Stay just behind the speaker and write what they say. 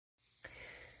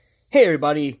Hey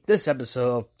everybody, this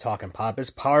episode of Talking Pop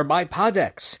is powered by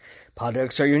Poddex.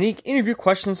 Poddex are unique interview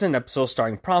questions and episodes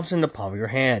starting prompts in the palm of your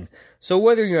hand. So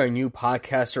whether you're a new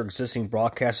podcaster or existing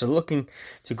broadcaster looking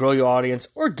to grow your audience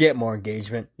or get more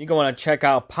engagement, you're going to want to check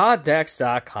out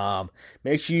poddex.com.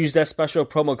 Make sure you use that special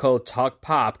promo code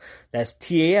TALKPOP, that's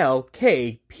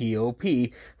TALKPOP,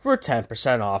 for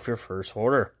 10% off your first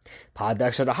order.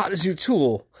 Poddex are the hottest new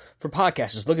tool for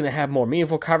podcasters looking to have more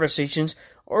meaningful conversations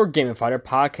or gamify their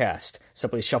podcast.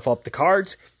 Simply shuffle up the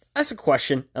cards, ask a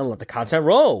question, and let the content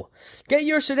roll. Get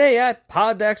yours today at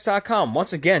poddex.com.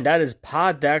 Once again, that is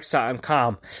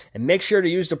poddex.com. And make sure to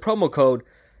use the promo code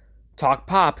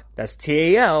TALKPOP, that's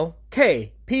TALKPOP,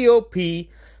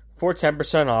 for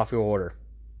 10% off your order.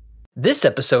 This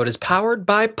episode is powered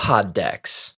by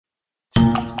Poddex.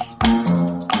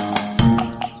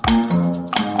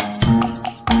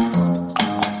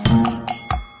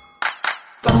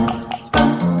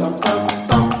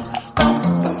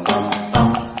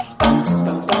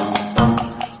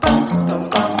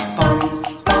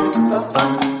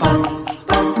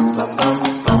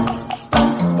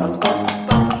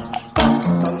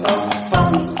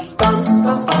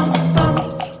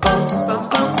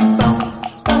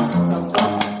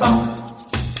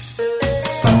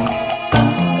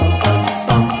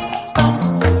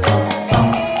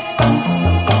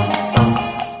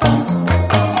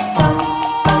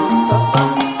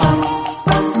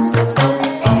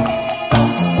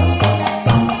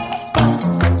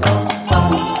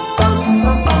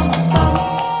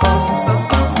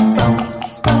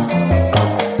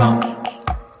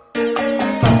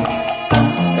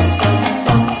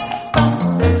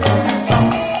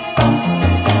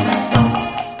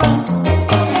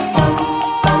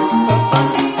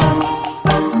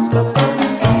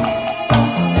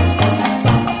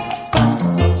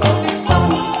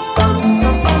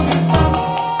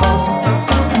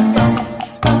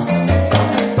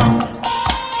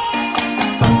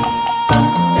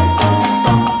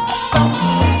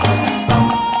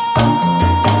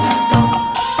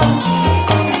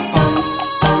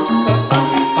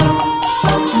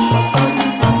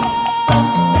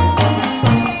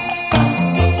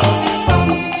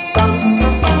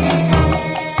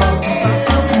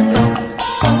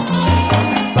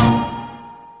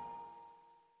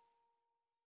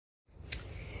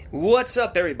 What's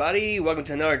up, everybody? Welcome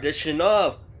to another edition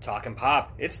of Talking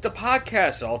Pop. It's the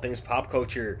podcast, all things pop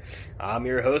culture. I'm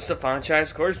your host, the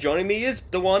franchise. Of course, joining me is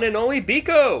the one and only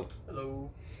Biko.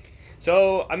 Hello.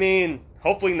 So,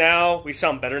 hopefully now we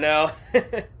sound better now.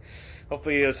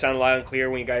 Hopefully it'll sound loud and clear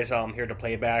when you guys hear the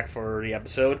playback for the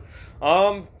episode.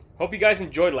 Hope you guys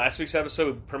enjoyed last week's episode.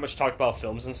 We pretty much talked about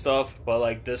films and stuff, but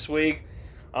like this week,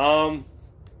 there's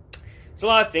a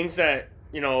lot of things that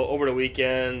over the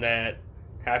weekend that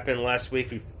happened last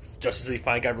week. Justice League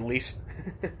finally got released.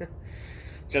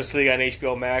 Justice League on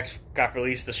HBO Max got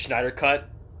released. The Snyder Cut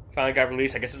finally got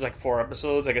released. I guess it's like 4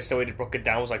 episodes. I guess the way they broke it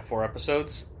down was like 4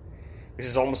 episodes, which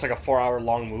is almost like a 4-hour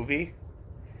long movie.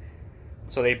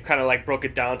 So they kind of like broke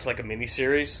it down to like a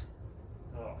mini-series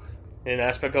in an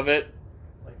aspect of it.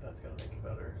 Like that's gonna make it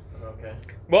better. But okay.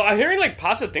 Well, I'm hearing like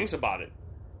positive things about it.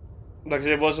 Like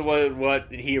it wasn't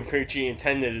what he originally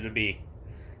intended it to be.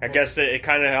 I guess that it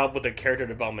kind of helped with the character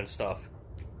development stuff.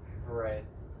 Right.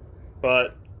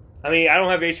 But, I don't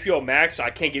have HBO Max, so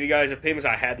I can't give you guys opinions.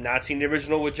 I have not seen the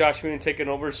original with Josh Whedon taking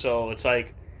over, so it's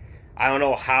like, I don't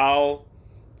know how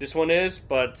this one is,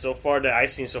 but so far that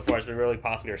I've seen so far, it's been really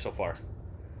popular so far.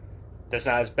 That's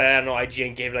not as bad. I know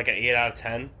IGN gave it like an 8 out of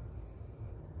 10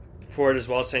 for it as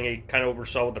well, saying it kind of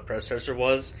oversaw what the predecessor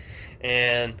was.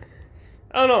 And,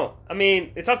 I don't know.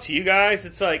 It's up to you guys.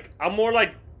 It's like, I'm more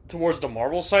like towards the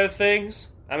Marvel side of things.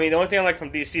 The only thing I like from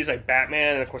DC is like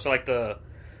Batman, and of course I like the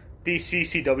DC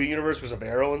CW universe because of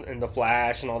Arrow and the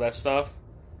Flash and all that stuff.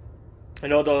 I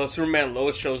know the Superman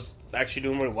Lois show's actually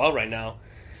doing really well right now,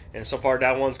 and so far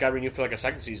that one's got renewed for like a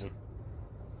 2nd season.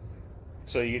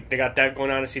 So they got that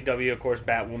going on in CW. Of course,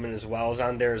 Batwoman as well is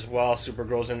on there as well.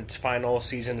 Supergirl's in its final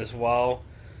season as well.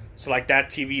 So like that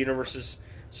TV universe is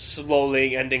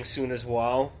slowly ending soon as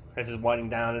well, as it's winding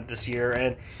down this year.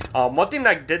 And one thing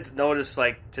that I did notice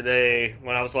like today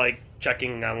when I was like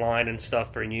checking online and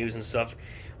stuff for news and stuff,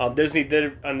 Disney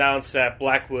did announce that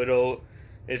Black Widow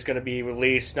is going to be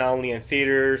released not only in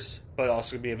theaters but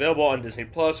also going to be available on Disney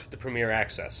Plus with the premiere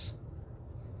access.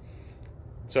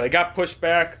 So it got pushed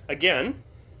back again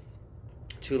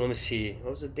to, let me see,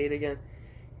 what was the date again?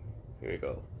 Here we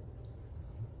go.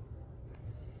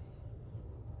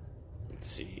 Let's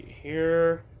see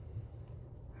here.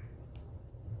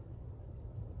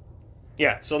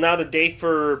 Yeah, so now the date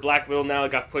for Black Widow now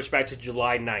got pushed back to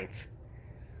July 9th.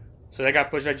 So that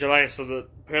got pushed back July. So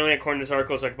apparently, according to this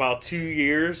article, it's like about 2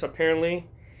 years, apparently.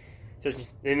 It says,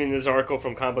 this article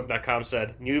from comicbook.com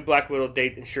said, new Black Widow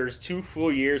date ensures 2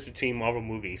 full years between Marvel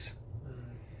movies.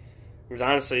 Because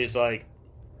honestly, it's like,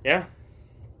 yeah.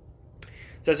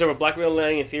 It says there, with Black Widow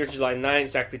landing in theaters July 9th,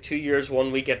 exactly 2 years,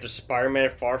 1 week after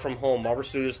Spider-Man Far From Home, Marvel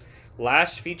Studios'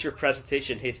 last feature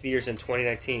presentation hit theaters in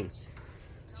 2019.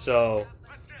 So,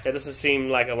 that doesn't seem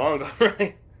like a long ago,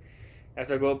 right?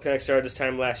 After Global Connect started this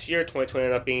time last year, 2020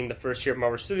 ended up being the first year of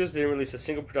Marvel Studios didn't release a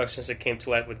single production since it came to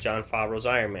life with Jon Favreau's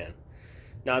Iron Man.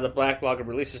 Now the backlog of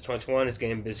releases 2021 is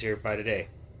getting busier by the day.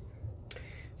 It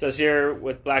says here,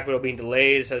 with Black Widow being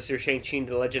delayed, it says here Shang-Chi and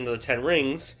the Legend of the Ten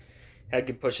Rings had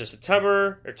to get pushed to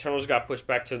September. Eternals got pushed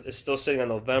back to, is still sitting on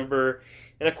November.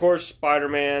 And of course,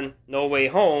 Spider-Man No Way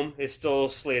Home is still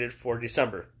slated for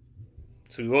December.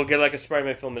 So we will get like a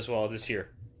Spider-Man film as well this year.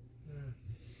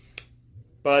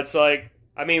 But it's like,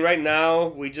 I mean, right now,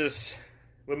 with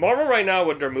Marvel right now,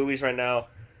 with their movies right now,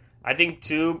 I think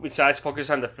too, besides focus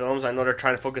on the films, I know they're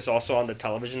trying to focus also on the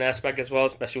television aspect as well,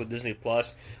 especially with Disney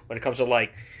Plus, when it comes to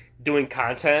like doing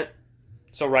content.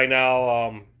 So right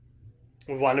now,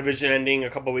 with WandaVision ending a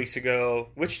couple weeks ago,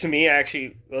 which to me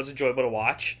actually was enjoyable to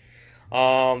watch.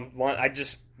 I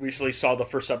just recently saw the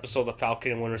first episode of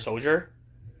Falcon and Winter Soldier.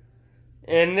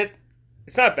 And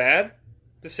it's not bad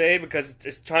to say, because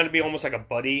it's trying to be almost like a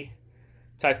buddy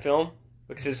type film,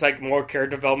 because it's like more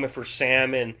character development for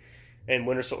Sam and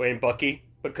Winter Soldier and Bucky,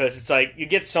 because it's like you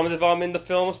get some development in the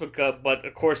films, but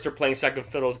of course they're playing second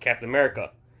fiddle to Captain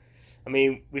America. I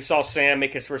mean, we saw Sam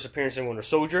make his first appearance in Winter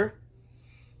Soldier,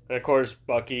 and of course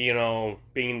Bucky,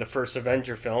 being the first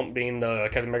Avenger film, being the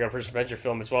Captain America first Avenger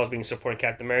film, as well as being supporting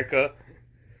Captain America.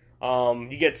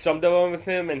 You get some development with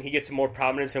him, and he gets more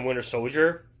prominence in Winter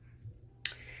Soldier,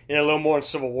 and a little more in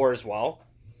Civil War as well.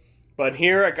 But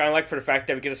here, I kind of like for the fact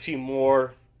that we get to see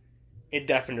more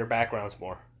in-depth in their backgrounds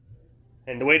more.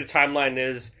 And the way the timeline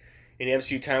is, in the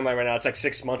MCU timeline right now, it's like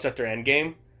 6 months after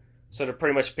Endgame. So they're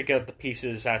pretty much picking up the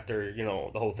pieces after,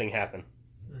 the whole thing happened.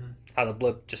 Mm-hmm. How the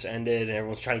blip just ended, and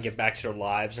everyone's trying to get back to their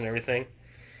lives and everything.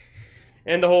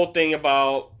 And the whole thing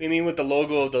about, with the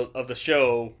logo of the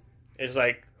show, is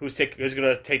like, who's going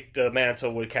to take the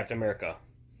mantle with Captain America.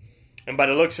 And by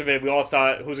the looks of it, we all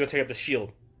thought, who's going to take up the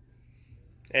shield?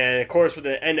 And, of course, with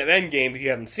the end of Endgame, if you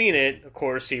haven't seen it, of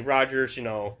course, Steve Rogers,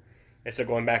 ends up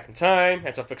going back in time,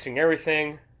 ends up fixing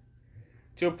everything.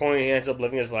 To a point, he ends up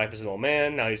living his life as an old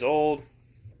man. Now he's old.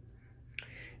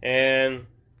 And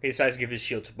he decides to give his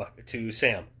shield to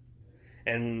Sam.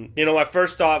 And, my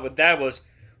first thought with that was,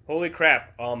 holy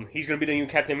crap, he's going to be the new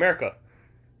Captain America.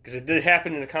 Because it did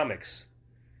happen in the comics.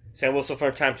 Sam Wilson for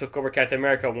a time took over Captain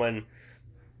America when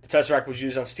the Tesseract was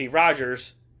used on Steve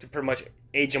Rogers to pretty much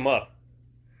age him up.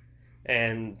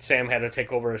 And Sam had to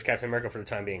take over as Captain America for the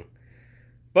time being.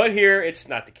 But here, it's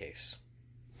not the case.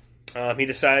 He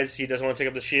decides he doesn't want to take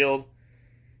up the shield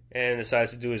and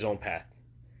decides to do his own path.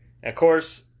 And of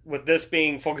course, with this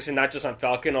being focusing not just on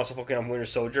Falcon, also focusing on Winter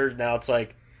Soldier, now it's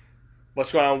like,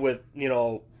 what's going on with,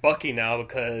 Bucky now,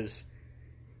 because,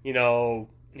 he's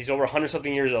over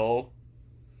 100-something years old,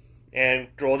 and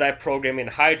through all that programming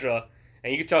in Hydra,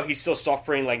 and you can tell he's still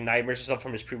suffering like nightmares and stuff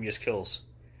from his previous kills.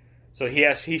 So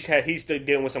he's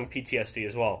dealing with some PTSD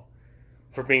as well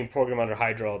for being programmed under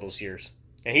Hydra all those years.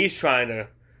 And he's trying to,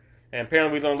 and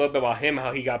apparently we learned a little bit about him,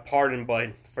 how he got pardoned,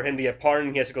 but for him to get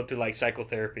pardoned, he has to go through like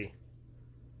psychotherapy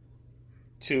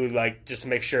to like just to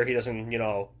make sure he doesn't,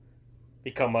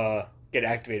 become get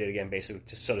activated again, basically,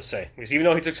 so to say. Because even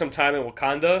though he took some time in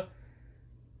Wakanda,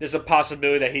 there's a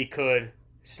possibility that he could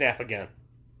snap again.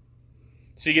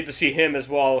 So you get to see him as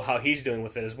well, how he's doing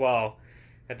with it as well.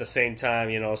 At the same time,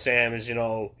 Sam is,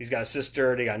 he's got a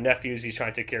sister, they got nephews, he's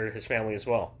trying to take care of his family as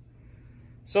well.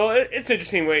 So it's an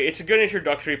interesting way. It's a good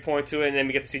introductory point to it, and then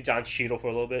we get to see Don Cheadle for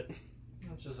a little bit.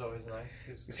 Which is always nice.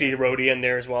 You see Rhodey in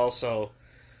there as well, so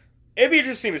it'd be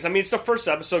interesting. It's the first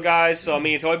episode, guys, so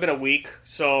it's only been a week.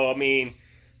 So at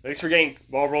least we're getting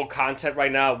well-rolled content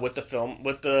right now with the film,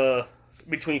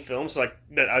 between films. Like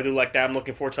that, I do like that. I'm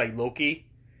looking forward to like Loki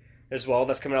as well.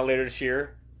 That's coming out later this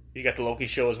year. You got the Loki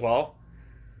show as well.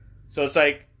 So it's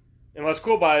like, and what's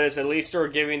cool about it is at least they're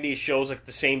giving these shows like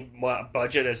the same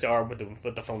budget as they are with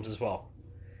the films as well.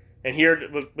 And here,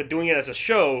 with doing it as a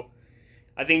show,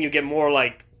 I think you get more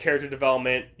like character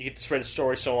development. You get to spread the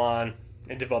story so on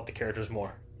and develop the characters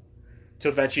more. So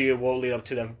eventually it will lead up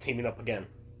to them teaming up again.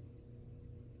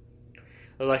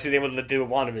 Like I said, they would do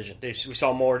with WandaVision. We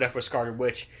saw more death with Scarlet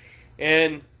Witch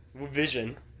and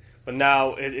Vision, but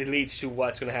now it leads to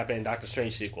what's going to happen in Doctor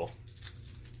Strange sequel,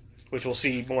 which we'll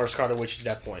see more Scarlet Witch at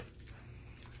that point.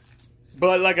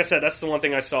 But like I said, that's the one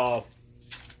thing I saw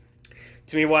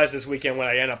to me was this weekend when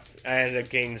I ended up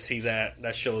getting to see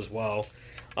that show as well.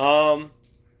 Other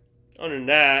than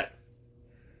that,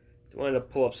 I wanted to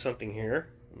pull up something here.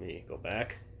 Let me go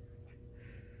back.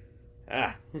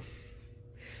 Let's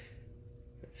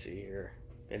see here.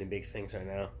 Any big things right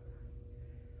now?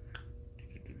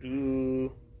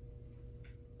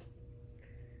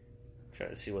 Trying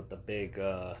to see what the big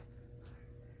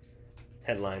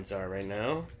headlines are right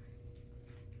now.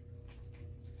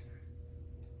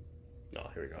 Oh,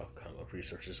 here we go. Comic book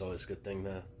research is always a good thing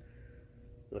to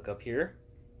look up here.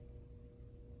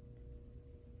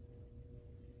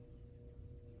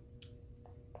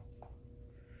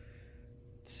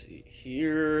 Let's see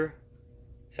here.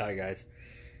 Sorry, guys.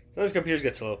 Sometimes computers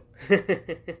get slow. Alright,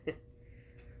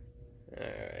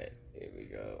 here we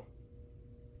go.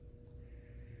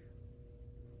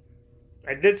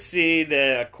 I did see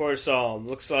that, of course,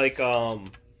 looks like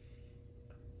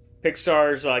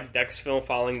Pixar's next film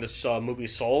following this movie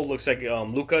Soul. Looks like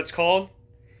Luca it's called.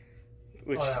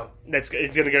 Which it's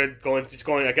gonna go going.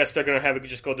 I guess they're gonna have it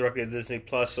just go directly to Disney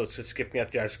Plus, so it's just skipping a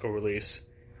theatrical release.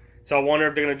 So I wonder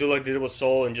if they're gonna do like they did with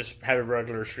Soul and just have it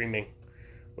regular streaming.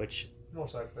 Which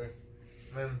most likely,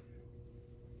 I mean,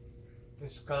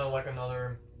 it's kind of like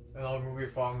another movie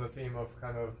following the theme of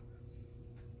kind of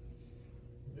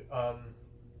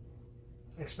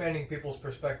expanding people's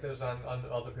perspectives on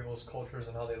other people's cultures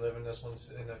and how they live in this one's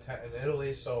in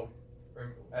Italy. So,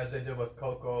 as they did with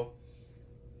Coco,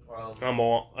 and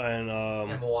Moana, and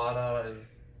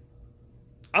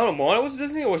I don't know, Moana was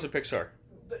Disney or was it Pixar?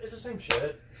 It's the same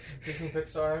shit. Disney,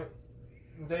 Pixar,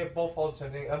 they both follow the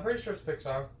same thing. I'm pretty sure it's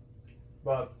Pixar,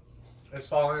 but it's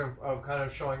following of kind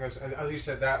of showing us, at least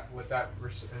in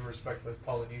respect with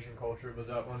Polynesian culture, with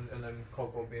that one, and then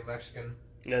Coco being Mexican.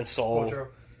 And then Soul.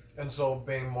 Culture. And Soul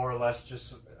being more or less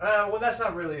just... well, that's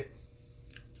not really...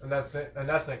 And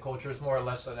ethnic culture is more or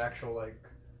less an actual, like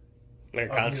a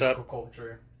concept. Musical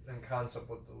culture and concept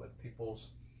with people's...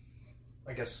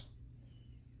 I guess...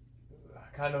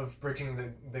 kind of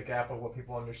bridging the gap of what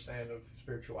people understand of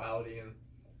spirituality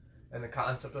and the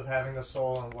concept of having a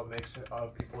soul and what makes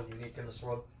people unique in this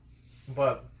world.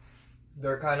 But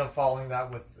they're kind of following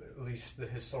that with at least the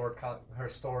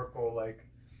historical like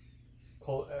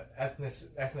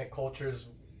ethnic cultures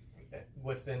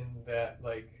within that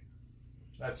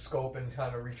that scope and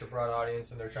kind of reach a broad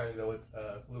audience. And they're trying to do with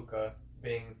Luca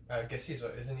being, I guess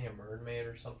isn't he a mermaid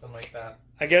or something like that?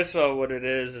 I guess what it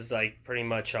is like pretty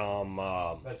much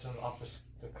that's off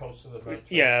the coast of the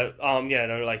Mediterranean.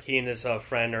 They're like he and his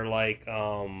friend are like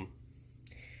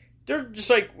they're just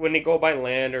like when they go by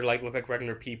land or like look like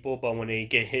regular people, but when they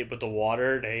get hit with the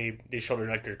water they show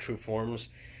their true forms.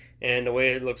 And the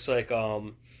way it looks like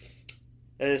and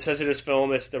it says in this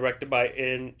film it's directed by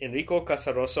Enrico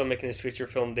Casarosa, making his feature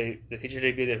film the feature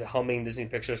debut at Humming Disney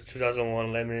Pictures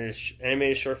 2001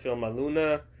 animated short film La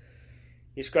Luna.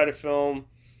 He described the film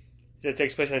that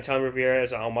takes place in Italian Riviera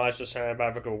as a homage to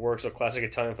cinematographical works of classic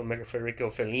Italian filmmaker Federico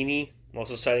Fellini,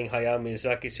 also citing Hayao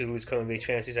Miyazaki, to whose coming-of-age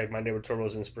fantasies like My Neighbor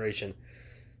Totoro's inspiration.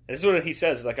 And this is what he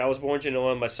says, like, I was born in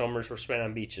Genoa and my summers were spent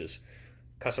on beaches.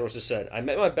 Casarosa said, I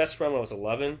met my best friend when I was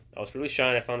 11. I was really shy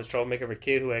and I found this troublemaker of a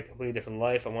kid who had a completely different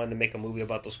life. I wanted to make a movie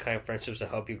about those kind of friendships to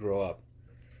help you grow up.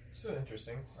 So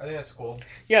interesting. I think that's cool.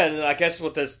 Yeah, and I guess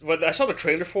I saw the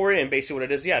trailer for it, and basically what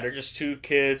it is, they're just two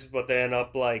kids, but they end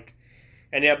up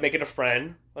making a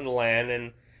friend on the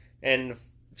land, and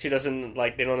she doesn't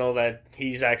they don't know that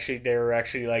they're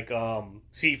actually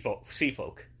sea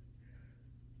folk,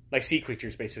 like sea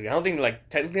creatures basically. I don't think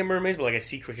technically mermaids, but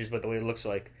sea creatures, but the way it looks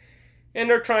like. And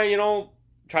they're trying,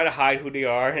 try to hide who they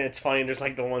are, and it's funny. There's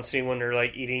the one scene when they're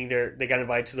eating. They got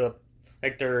invited to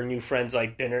their new friends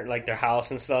dinner, their house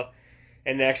and stuff,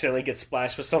 and they accidentally get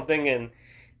splashed with something, and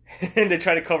and they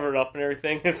try to cover it up and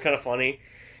everything. It's kind of funny,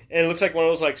 and it looks like one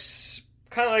of those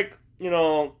kind of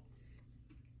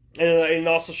and it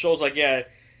also shows you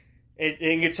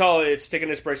can tell it's taking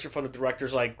inspiration from the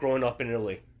directors growing up in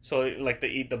Italy. So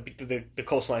the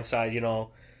coastline side,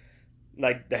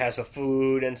 that has the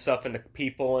food and stuff and the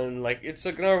people, and it's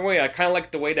another way. I kind of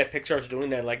like the way that Pixar's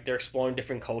doing that. They're exploring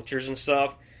different cultures and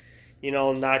stuff,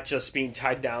 not just being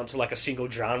tied down to a single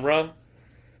genre,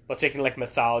 but taking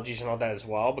mythologies and all that as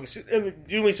well. Because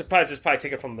you'd be surprised it's probably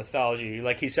taken from mythology.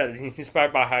 Like he said, he's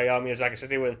inspired by Hayao Miyazaki. So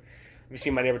have you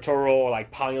seen My Neighbor Totoro or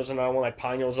Ponyo's another one?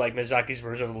 Ponyo's Miyazaki's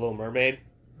version of The Little Mermaid.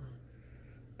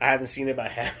 I haven't seen it, but I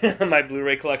have it on my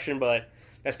Blu-ray collection. But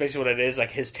that's basically what it is,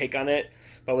 his take on it.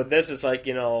 But with this, it's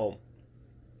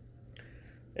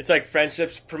It's like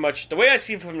friendships, pretty much. The way I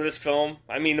see it from this film,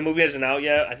 I mean, the movie isn't out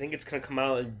yet. I think it's going to come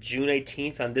out on June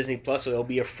 18th on Disney Plus, so it'll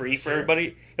be free for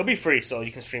everybody. It'll be free, so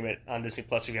you can stream it on Disney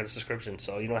Plus if you have a subscription,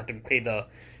 so you don't have to pay the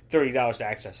 $30 to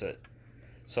access it.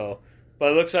 So,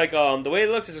 but it looks like the way it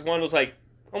looks is one was like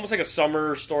almost like a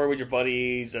summer story with your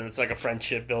buddies, and it's like a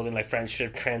friendship building. Like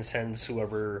friendship transcends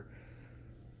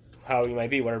how you might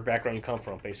be, whatever background you come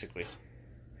from, basically.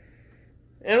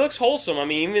 And it looks wholesome. I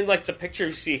mean, even like the picture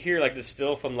you see here, like the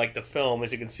still from like the film,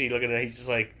 as you can see, look at it. He's just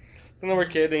like an older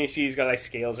kid, and you see he's got like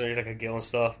scales and like a gill and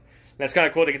stuff. And that's kind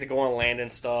of cool. They get to go on land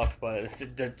and stuff, but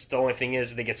the only thing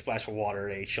is they get splashed with water.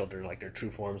 They show their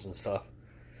true forms and stuff.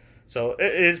 So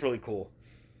it is really cool.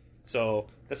 So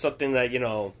that's something that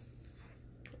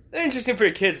interesting for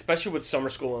your kids, especially with summer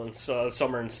school and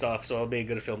summer and stuff. So it'll be a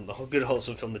good film, a good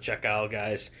wholesome film to check out,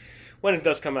 guys, when it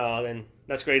does come out. And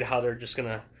that's great how they're just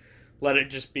gonna let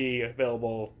it just be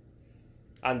available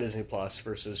on Disney Plus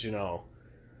versus,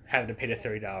 having to pay the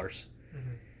 $30.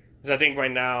 Because I think right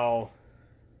now,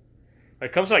 when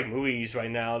it comes to like movies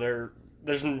right now,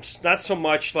 there's not so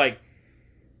much like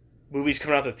movies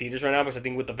coming out to theaters right now, because I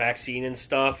think with the vaccine and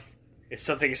stuff, it's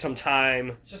still taking some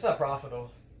time. It's just not profitable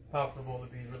to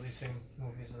be releasing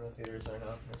movies in the theaters right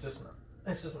now. It's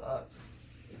just not.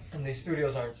 And these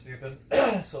studios aren't stupid.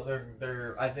 So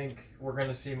they're I think we're going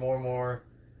to see more and more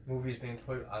movies being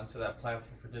put onto that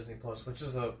platform for Disney Plus, which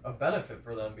is a benefit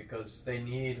for them, because they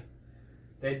need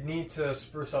to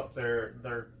spruce up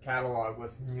their catalog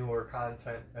with newer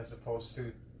content as opposed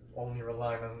to only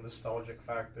relying on the nostalgic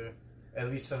factor, at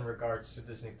least in regards to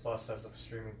Disney Plus as a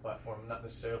streaming platform, not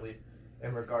necessarily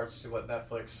in regards to what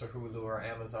Netflix or Hulu or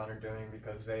Amazon are doing,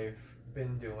 because they've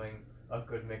been doing a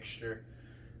good mixture.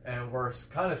 And we're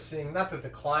kind of seeing not the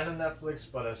decline of Netflix,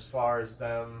 but as far as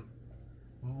them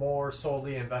more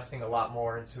solely investing a lot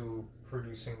more into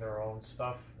producing their own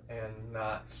stuff and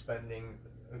not spending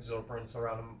exorbitant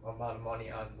amount of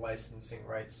money on licensing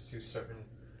rights to certain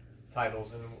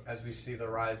titles. And as we see the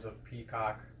rise of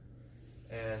Peacock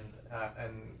and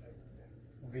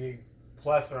the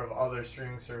plethora of other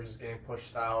streaming services getting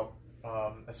pushed out,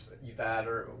 that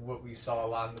or what we saw a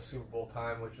lot in the Super Bowl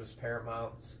time, which was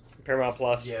Paramount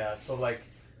Plus. Yeah, so like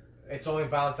it's only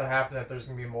bound to happen that there's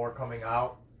gonna be more coming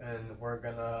out. And we're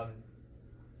gonna,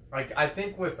 I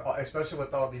think especially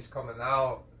with all these coming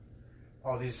out,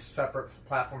 all these separate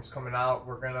platforms coming out,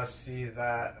 we're gonna see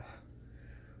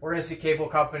cable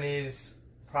companies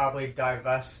probably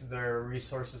divest their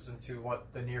resources into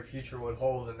what the near future would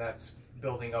hold, and that's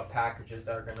building up packages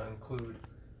that are gonna include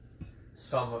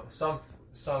some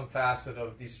facet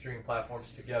of these streaming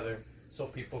platforms together, so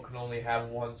people can only have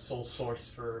one sole source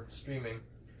for streaming.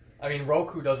 I mean,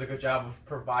 Roku does a good job of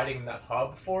providing that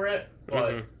hub for it,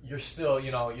 but you're still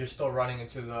running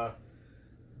into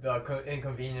the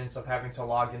inconvenience of having to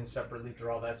log in separately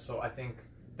through all that. So I think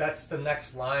that's the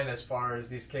next line as far as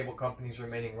these cable companies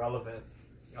remaining relevant,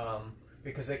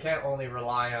 because they can't only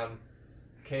rely on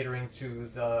catering to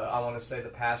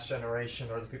the past generation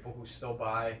or the people who still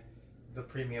buy the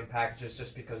premium packages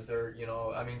just because they're,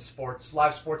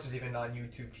 live sports is even on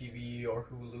YouTube TV or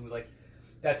Hulu, like.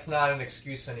 That's not an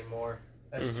excuse anymore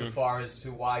as far as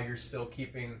to why you're still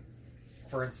keeping,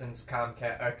 for instance,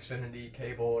 Comcast, Xfinity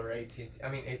cable, or AT&T. I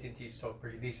mean, AT&T is still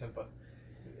pretty decent, but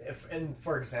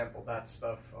for example, that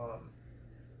stuff.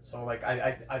 So like,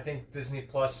 I think Disney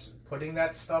Plus putting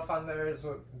that stuff on there is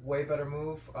a way better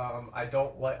move.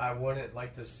 I wouldn't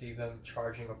like to see them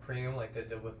charging a premium like they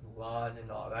did with Mulan and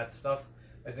all that stuff.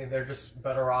 I think they're just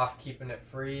better off keeping it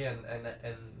free and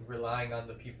relying on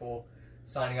the people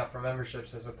signing up for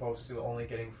memberships as opposed to only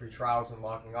getting free trials and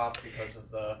logging off because of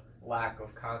the lack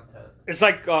of content. It's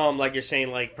like you're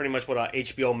saying, like pretty much what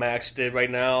HBO Max did right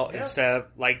now, instead of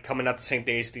like coming out the same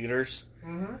day as theaters.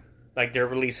 Mm-hmm. Like their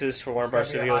releases for Warner Bros.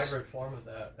 Studios. A hybrid form of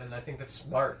that, and I think that's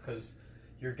smart because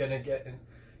you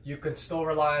can still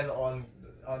rely on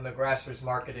the grassroots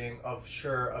marketing of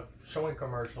showing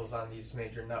commercials on these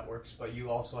major networks, but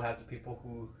you also have the people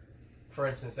who, for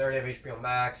instance, they already have HBO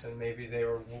Max, and maybe they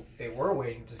were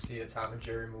waiting to see a Tom and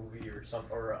Jerry movie or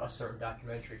a certain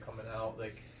documentary coming out.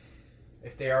 Like,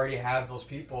 if they already have those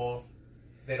people,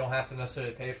 they don't have to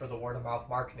necessarily pay for the word of mouth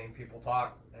marketing. People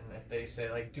talk, and if they say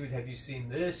like, "Dude, have you seen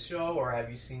this show or have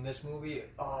you seen this movie?"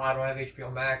 "Oh, I don't have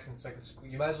HBO Max," and it's like,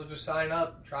 you might as well just sign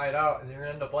up, try it out, and you're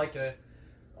gonna end up liking it.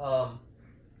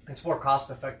 It's more cost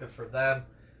effective for them,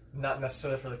 not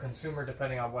necessarily for the consumer,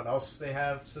 depending on what else they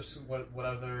have, what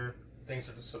other things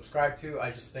to subscribe to.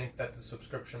 I just think that the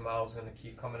subscription model is going to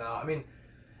keep coming out. I mean,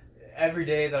 every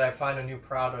day that I find a new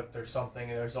product or something,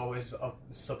 there's always a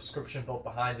subscription built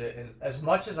behind it. And as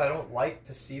much as I don't like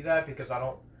to see that, because I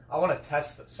I want to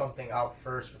test something out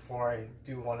first before I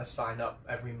do want to sign up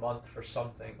every month for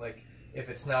something. Like, if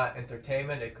it's not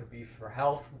entertainment, it could be for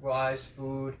health-wise,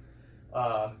 food.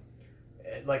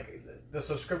 Like, the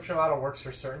subscription model works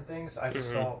for certain things. I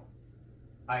just don't.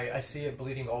 I see it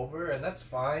bleeding over, and that's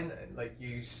fine. Like,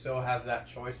 you still have that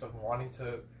choice of wanting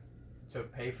to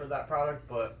pay for that product,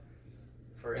 but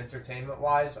for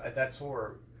entertainment-wise, that's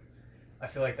where I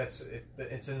feel like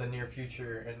it's in the near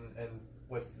future, and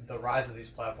with the rise of these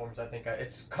platforms, I think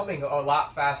it's coming a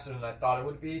lot faster than I thought it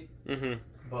would be.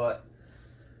 But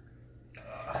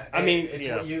I mean,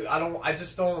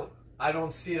 I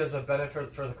don't see it as a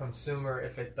benefit for the consumer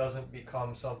if it doesn't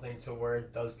become something to where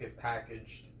it does get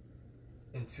packaged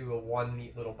into a one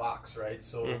neat little box, right?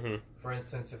 So, for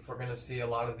instance, if we're going to see a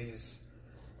lot of these,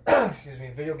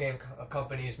 video game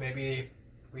companies, maybe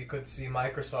we could see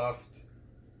Microsoft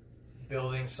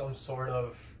building some sort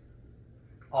of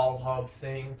all-hub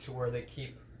thing to where they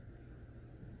keep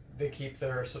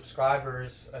their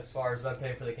subscribers, as far as them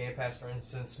paying for the Game Pass, for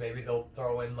instance. Maybe they'll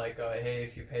throw in like, hey,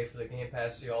 if you pay for the Game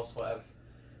Pass, you also have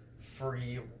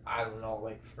free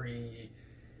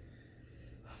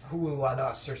Hulu on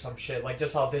us or some shit. Like,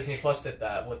 just how Disney Plus did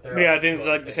that with their... Yeah, I think it's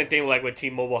like the same thing like with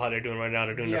T-Mobile, how they're doing right now.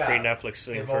 They're doing the free Netflix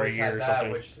thing for a year or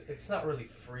something. Which, it's not really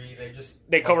free.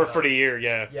 They cover for the year,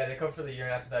 yeah. Yeah, they cover for the year,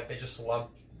 and after that, they just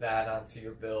lump that onto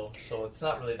your bill. So it's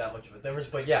not really that much of a difference.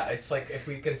 But yeah, it's like if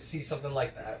we can see something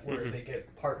like that where they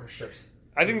get partnerships.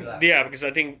 I think, because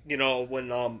I think, when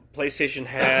PlayStation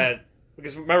had...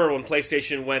 Because remember when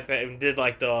PlayStation went back and did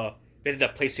like they did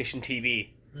that PlayStation TV.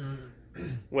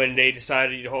 When they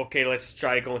decided, okay, let's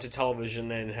try to go into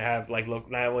television and have like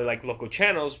not only like local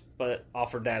channels, but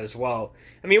offer that as well.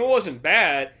 I mean, it wasn't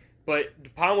bad, but the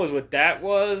problem with that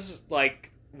was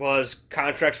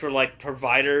contracts for like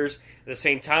providers. At the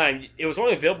same time, it was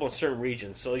only available in certain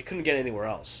regions, so you couldn't get anywhere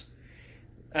else.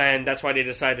 And that's why they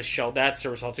decided to shell that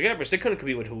service altogether, because they couldn't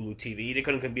compete with Hulu TV. They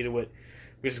couldn't compete with,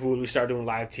 because Hulu started doing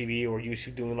live TV, or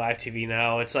YouTube doing live TV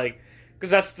now. It's like, because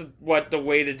that's the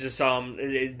way to just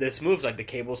this moves, like the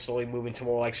cable slowly moving to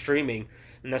more like streaming,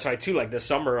 and that's why too, like this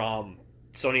summer,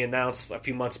 Sony announced a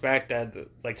few months back that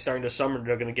like starting this summer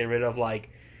they're going to get rid of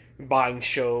like buying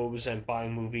shows and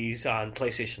buying movies on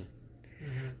PlayStation,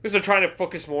 because they're trying to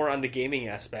focus more on the gaming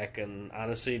aspect, and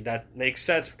honestly that makes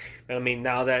sense. I mean,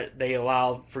 now that they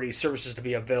allow for these services to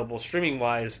be available streaming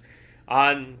wise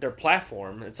on their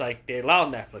platform, it's like they allow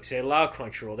Netflix, they allow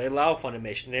Crunchyroll, they allow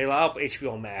Funimation, they allow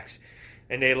HBO Max.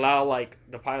 And they allow,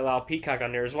 they probably allow Peacock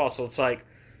on there as well. So it's like,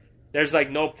 there's,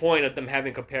 no point of them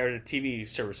having comparative TV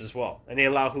service as well. And they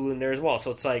allow Hulu in there as well.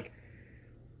 So it's like,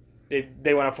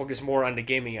 they want to focus more on the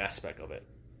gaming aspect of it.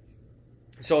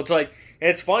 So it's like, and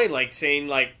it's funny, saying,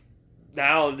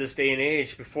 now in this day and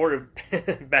age, before,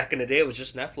 back in the day, it was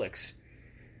just Netflix.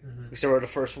 Because they were the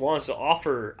first ones to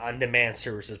offer on-demand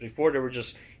services. Before, they were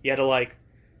just, you had to,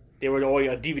 they were only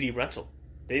a DVD rental.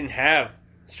 They didn't have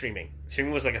streaming.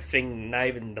 Streaming was a thing not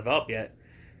even developed yet.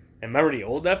 And remember the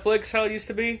old Netflix, how it used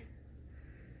to be?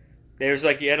 There's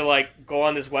you had to go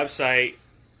on this website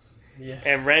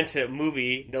and rent a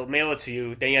movie, they'll mail it to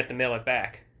you, then you have to mail it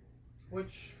back.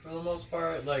 Which for the most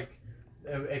part,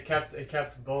 it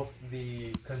kept both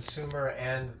the consumer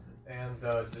and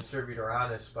the distributor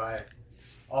honest by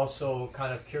also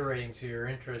kind of curating to your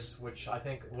interests, which I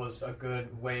think was a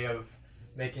good way of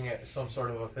making it some sort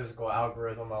of a physical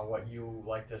algorithm on what you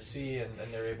like to see, and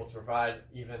they're able to provide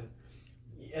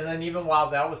even while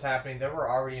that was happening, they were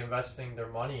already investing their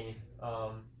money.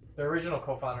 The original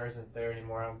co-founder isn't there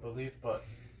anymore, I don't believe, but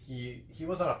he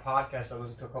was on a podcast I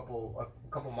listened to a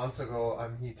couple months ago,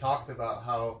 and he talked about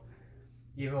how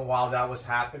even while that was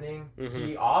happening,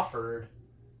 he offered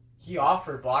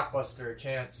Blockbuster a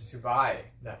chance to buy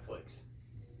Netflix.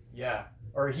 Yeah.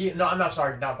 Or not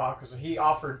Blockbuster. He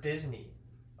offered Disney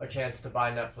a chance to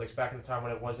buy Netflix back at the time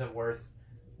when it wasn't worth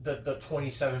the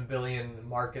 27 billion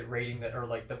market rating that, or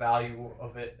the value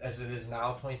of it as it is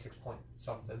now, 26 point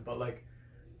something. But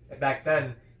back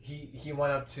then he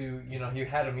went up to, he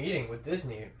had a meeting with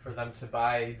Disney for them to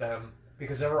buy them,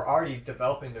 because they were already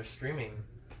developing their streaming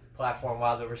platform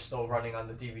while they were still running on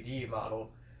the DVD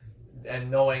model. And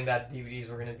knowing that DVDs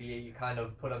were going to be kind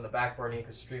of put on the back burner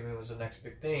because streaming was the next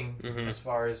big thing as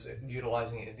far as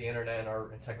utilizing the internet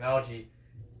or technology,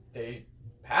 they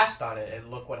passed on it,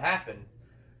 and look what happened.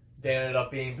 They ended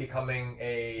up becoming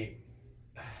a,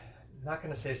 not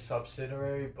going to say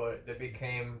subsidiary, but they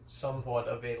became somewhat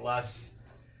of a less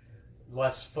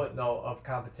footnote of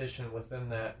competition within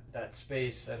that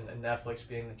space, and Netflix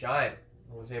being the giant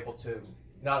was able to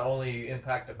not only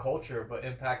impact the culture, but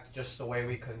impact just the way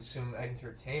we consume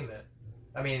entertainment.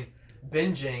 I mean,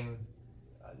 binging,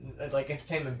 like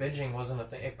entertainment binging wasn't a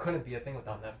thing. It couldn't be a thing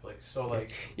without Netflix. So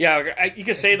like, yeah, you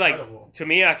could say incredible. like to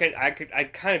me, I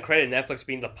kind of credit Netflix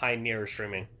being the pioneer of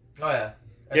streaming. Oh yeah,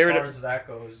 Get rid far of- as that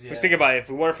goes, yeah. Just think about it. If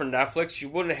it weren't for Netflix, you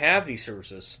wouldn't have these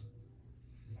services.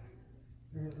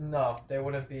 No, they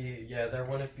wouldn't be. Yeah, there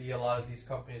wouldn't be a lot of these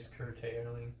companies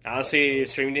curtailing. Honestly,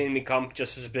 if streaming didn't become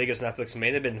just as big as Netflix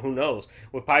may have been, who knows?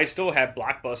 We'd probably still have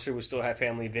Blockbuster, we still have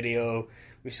Family Video,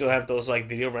 we still have those like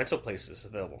video rental places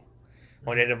available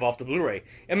when it evolved to Blu-ray.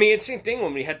 I mean, it's the same thing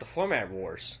when we had the format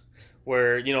wars,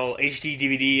 where HD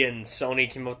DVD and Sony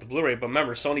came up with the Blu-ray. But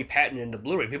remember, Sony patented the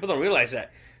Blu-ray. People don't realize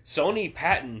that Sony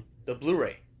patented the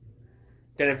Blu-ray.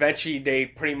 Then eventually they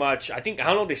pretty much, I don't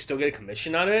know if they still get a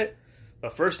commission on it.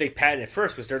 But first, they patented it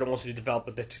first because they're the ones who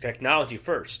developed the technology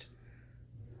first.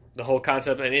 The whole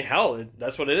concept, and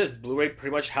that's what it is. Blu-ray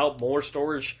pretty much held more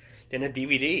storage than a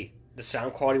DVD. The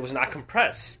sound quality was not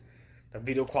compressed. The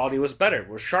video quality was better,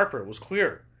 was sharper, was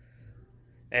clearer.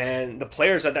 And the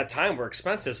players at that time were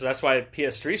expensive, so that's why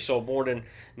PS3 sold more than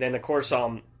of course,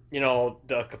 the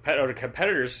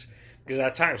competitors, because at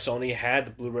that time, Sony had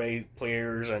the Blu-ray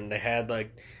players, and they had,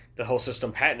 like, the whole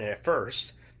system patented at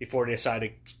first, before they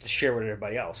decided to share with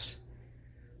everybody else.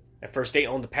 At first, they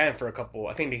owned the patent for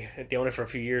I think they owned it for a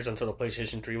few years until the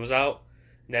PlayStation 3 was out.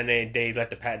 And then they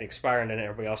let the patent expire, and then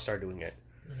everybody else started doing it.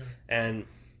 Mm-hmm. And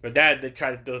with that, they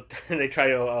tried to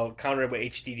counter it with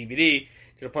HD DVD,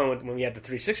 to the point when we had the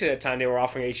 360 at the time, they were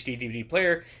offering HD DVD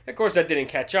player. Of course, that didn't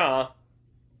catch on.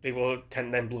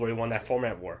 Then Blu-ray won that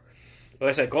format war. But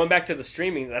like I said, going back to the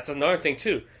streaming, that's another thing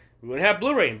too. We wouldn't have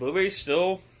Blu-ray, and Blu-ray it's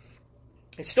still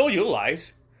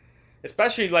utilized.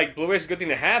 Especially, like, Blu-ray is a good thing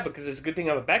to have because it's a good thing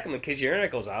to have a backup in case your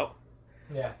internet goes out.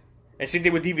 Yeah. And same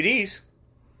thing with DVDs.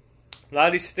 A lot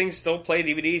of these things still play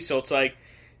DVDs, so it's like,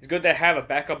 it's good to have a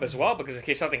backup as well because in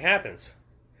case something happens.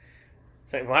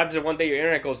 So what happens if one day your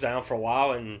internet goes down for a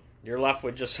while and you're left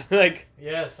with just, like...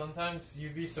 Yeah, sometimes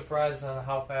you'd be surprised on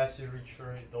how fast you reach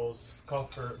for those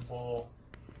comfortable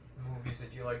movies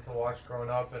that you like to watch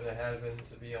growing up, and it happens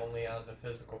to be only on the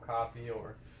physical copy,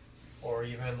 or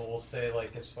even, we'll say,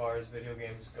 like, as far as video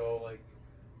games go, like,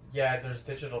 yeah, there's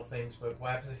digital things, but what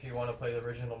happens if you want to play the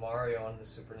original Mario on the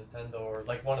Super Nintendo, or,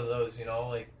 like, one of those,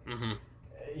 like, Mm-hmm.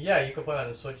 Yeah, you can play on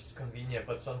the Switch, it's convenient,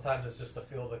 but sometimes it's just the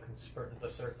feel of the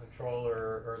certain controller,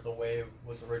 or the way it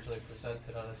was originally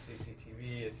presented on a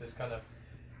CCTV. It's just kind of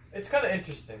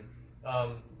interesting,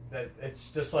 that it's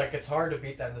just, like, it's hard to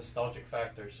beat that nostalgic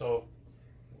factor, so...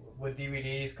 With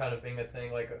DVDs kind of being a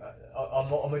thing, like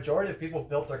a majority of people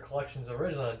built their collections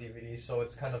originally on DVDs, so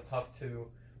it's kind of tough to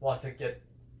want to get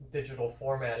digital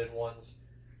formatted ones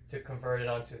to convert it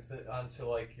onto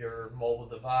like your mobile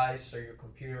device or your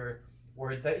computer,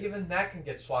 where even that can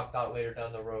get swapped out later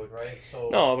down the road, right? So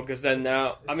no, because then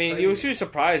now, crazy. you should be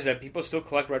surprised that people still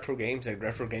collect retro games. Like,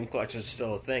 retro game collection is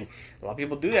still a thing. A lot of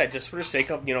people do that just for the sake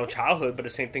of childhood, but the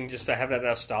same thing just to have that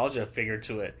nostalgia figure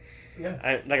to it.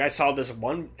 Yeah. I saw this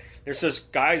one. There's those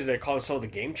guys that call themselves the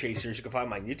game chasers. You can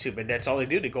find them on YouTube, and that's all they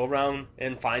do. They go around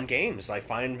and find games, like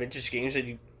find vintage games that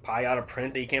you buy out of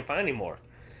print that you can't find anymore.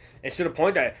 It's to the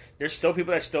point that there's still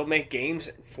people that still make games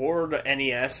for the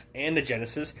NES and the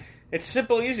Genesis. It's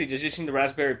simple, easy, just using the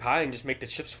Raspberry Pi and just make the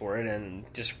chips for it, and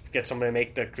just get somebody to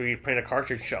make the 3D print a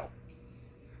cartridge shell.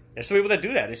 There's still people that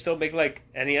do that. They still make like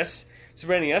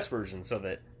Super NES versions of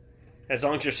it. As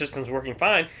long as your system's working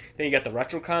fine, then you got the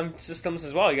Retrocom systems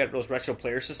as well. You got those retro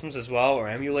player systems as well, or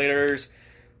emulators.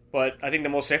 But I think the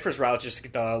most safest route is just to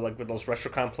get with those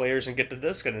Retrocom players and get the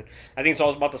disc. And I think it's all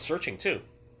about the searching too.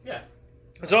 Yeah,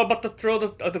 it's all about the thrill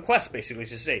of the quest, basically,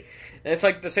 to say. And it's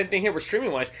like the same thing here with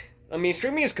streaming wise. I mean,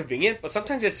 streaming is convenient, but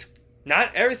sometimes it's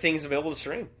not everything is available to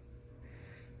stream.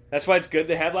 That's why it's good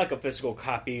to have like a physical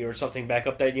copy or something back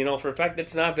up that for a fact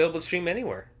it's not available to stream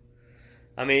anywhere.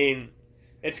 I mean,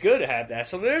 it's good to have that.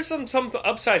 So there's some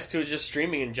upsides to just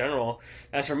streaming in general.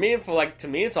 As for me, to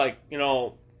me, it's like,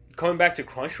 coming back to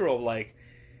Crunchyroll, like,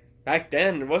 back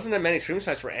then, there wasn't that many streaming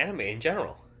sites for anime in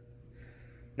general.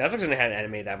 Netflix didn't have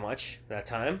anime that much at that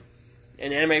time.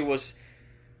 And anime was,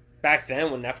 back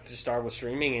then, when Netflix started with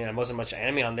streaming and there wasn't much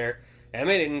anime on there, anime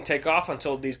didn't take off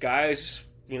until these guys,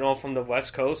 from the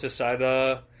West Coast decided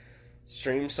to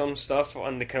stream some stuff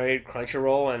on the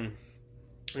Crunchyroll, and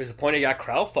there's a point it got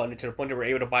crowdfunded to the point they were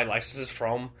able to buy licenses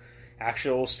from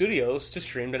actual studios to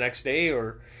stream the next day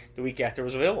or the week after it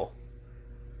was available.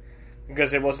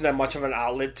 Because there wasn't that much of an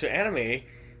outlet to anime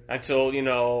until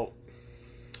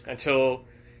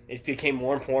it became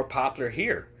more and more popular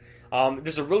here.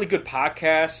 There's a really good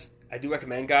podcast I do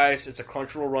recommend, guys. It's a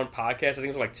Crunchyroll run podcast. I think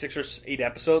it's like 6 or 8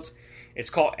 episodes. It's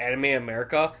called Anime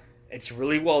America. It's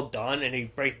really well done, and they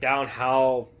break down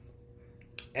how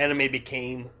anime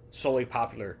became solely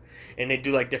popular, and they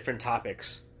do like different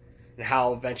topics, and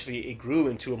how eventually it grew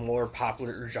into a more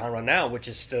popular genre now, which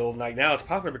is still like now it's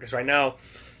popular because right now,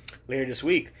 later this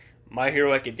week, My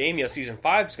Hero Academia season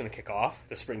 5 is going to kick off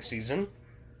the spring season.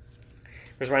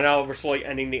 Because right now we're slowly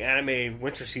ending the anime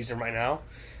winter season right now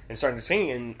and starting to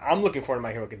sing, and I'm looking forward to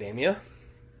My Hero Academia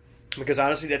because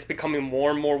honestly that's becoming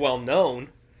more and more well known.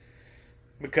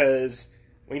 Because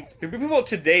when people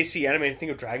today see anime and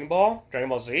think of Dragon Ball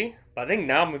Z, but I think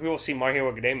now when people see My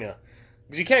Hero Academia,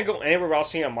 because you can't go anywhere without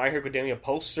seeing a My Hero Academia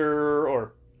poster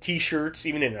or T-shirts,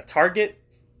 even in a Target.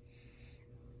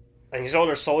 And so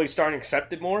they're slowly starting to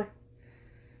accept it more,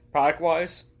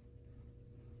 product-wise.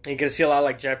 And you can see a lot of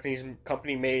like Japanese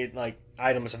company-made like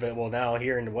items available now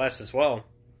here in the West as well.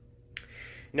 You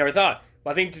never thought.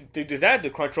 But I think to do that, the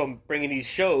Crunchyroll bringing these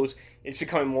shows, it's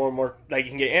becoming more and more like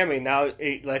you can get anime. Now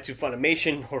it led to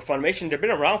Funimation, they've been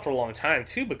around for a long time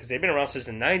too, because they've been around since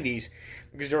the 90s.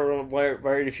 Because there were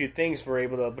very few things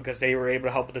because they were able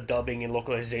to help with the dubbing and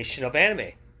localization of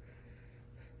anime.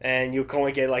 And you can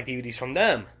only get like DVDs from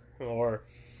them or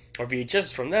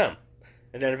VHS from them.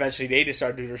 And then eventually they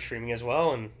decided to do their streaming as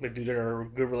well, and due to their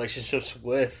good relationships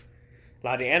with a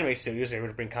lot of the anime studios, they were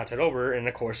able to bring content over, and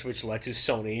of course, which led to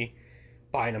Sony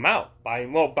buying them out,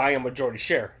 buying a majority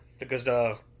share, because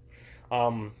the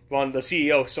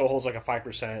CEO still holds like a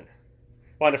 5%,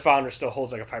 one of the founders still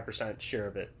holds like a 5% share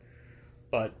of it,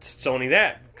 but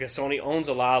Sony because Sony owns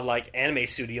a lot of like anime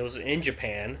studios in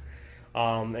Japan,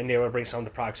 and they would bring some of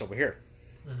the products over here.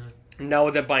 Mm-hmm. Now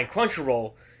with them buying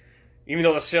Crunchyroll, even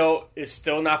though the sale is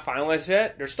still not finalized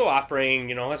yet, they're still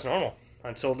operating, as normal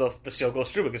until the sale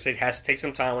goes through, because it has to take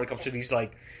some time when it comes to these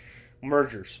like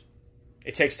mergers.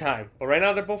 It takes time, but right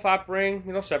now they're both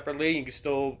operating, separately. You can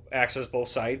still access both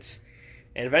sites,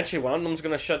 and eventually one of them's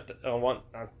going to shut.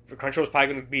 Crunchyroll is probably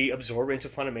going to be absorbed into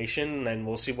Funimation, and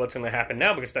we'll see what's going to happen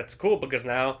now, because that's cool. Because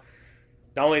now,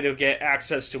 not only do they get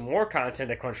access to more content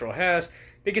that Crunchyroll has,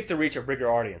 they get to reach a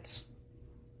bigger audience.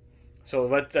 So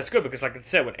that's good, because like I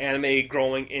said, with anime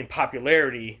growing in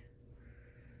popularity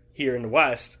here in the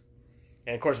West,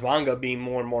 and of course manga being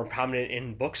more and more prominent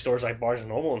in bookstores like Barnes &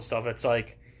 Noble and stuff, it's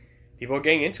like people are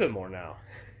getting into it more now.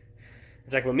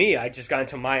 It's like with me, I just got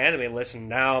into my anime list, and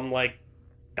now I'm like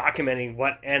documenting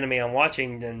what anime I'm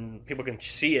watching, and people can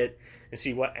see it and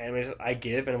see what animes I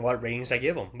give and what ratings I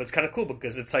give them. But it's kind of cool,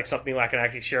 because it's like something I can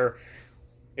actually share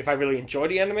if I really enjoy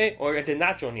the anime or I did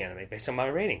not enjoy the anime based on my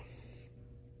rating.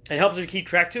 And it helps me keep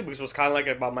track too, because what's kind of like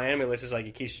about my anime list is like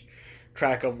it keeps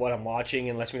track of what I'm watching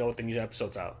and lets me know what the new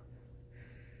episode's out.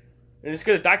 And it's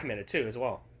good to document it too as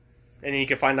well. And then you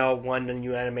can find out when the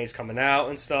new anime is coming out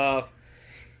and stuff.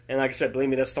 And like I said, believe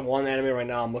me, that's the one anime right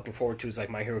now I'm looking forward to, is like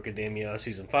My Hero Academia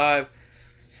Season 5.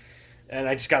 And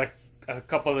I just got a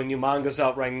couple of the new mangas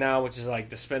out right now, which is like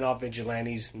the spin-off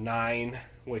Vigilantes 9,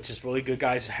 which is really good,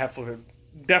 guys.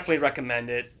 Definitely recommend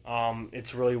it.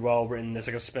 It's really well written. It's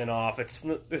like a spin-off. It's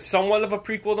somewhat of a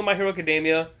prequel to My Hero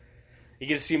Academia. You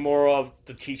get to see more of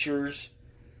the teachers,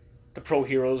 the pro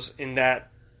heroes in that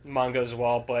manga as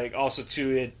well, but also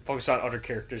too it focuses on other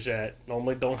characters that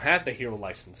normally don't have the hero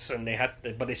license, and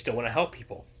but they still want to help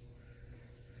people.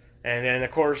 And then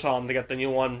of course they got the new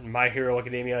one, My Hero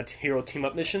Academia Hero Team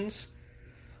Up Missions,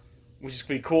 which is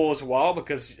pretty cool as well,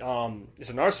 because it's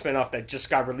another spin-off that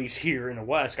just got released here in the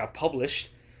West, got published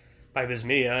by Viz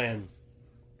Media, and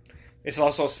it's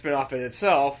also a spin-off in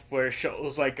itself, where it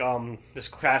shows like this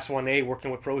Class 1A working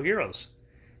with pro heroes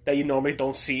that you normally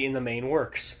don't see in the main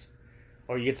works,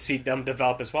 or you get to see them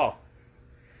develop as well.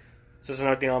 So that's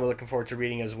another thing I'm looking forward to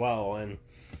reading as well. And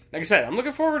like I said, I'm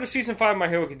looking forward to Season 5 of My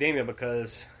Hero Academia,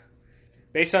 because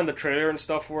based on the trailer and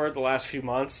stuff for it the last few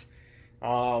months,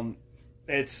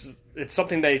 it's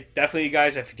something that definitely, you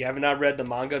guys, if you haven't not read the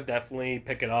manga, definitely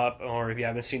pick it up. Or if you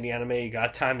haven't seen the anime, you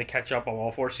got time to catch up on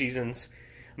all 4 seasons.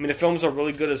 I mean, the films are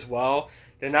really good as well.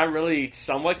 They're not really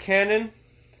somewhat canon,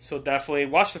 so definitely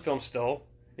watch the film still.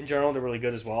 In general, they're really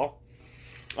good as well.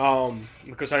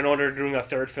 Because I know they're doing a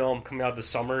 3rd film coming out this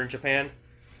summer in Japan.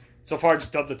 So far, it's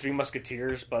dubbed The Three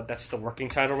Musketeers, but that's the working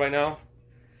title right now,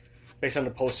 based on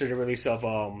the poster they release of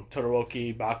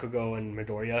Todoroki, Bakugo, and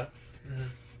Midoriya. Mm-hmm.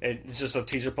 It's just a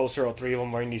teaser poster of 3 of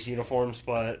them wearing these uniforms,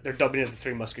 but they're dubbing it The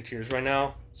Three Musketeers right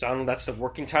now. So I don't know if that's the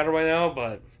working title right now,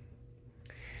 but...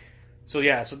 So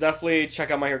yeah, so definitely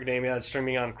check out My Hero Academia. It's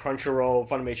streaming on Crunchyroll,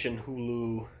 Funimation,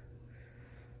 Hulu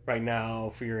right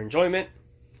now for your enjoyment.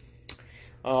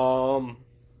 The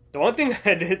one thing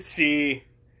I did see...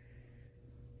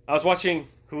 I was watching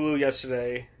Hulu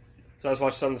yesterday, so I was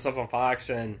watching some of the stuff on Fox,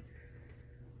 and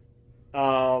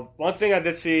one thing I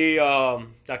did see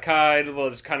that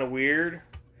was kind of weird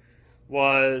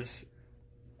was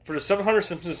for the 700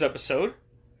 Simpsons episode,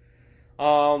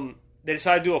 they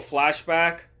decided to do a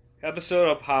flashback episode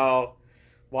of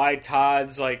why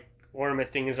Todd's like ornament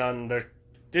thing is on their.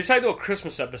 They decided to do a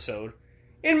Christmas episode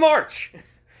in March.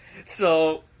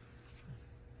 So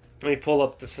let me pull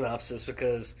up the synopsis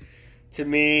because to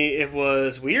me it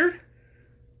was weird,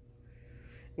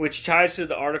 which ties to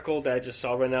the article that I just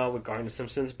saw right now regarding the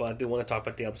Simpsons. But I do want to talk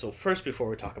about the episode first before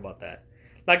we talk about that.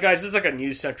 Like, guys, this is like a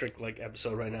news-centric like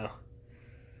episode right now.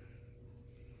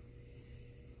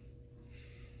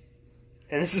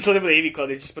 And this is literally AV Club.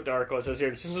 They just put the article. It says here,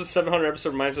 the Simpsons 700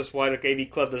 episode reminds us why the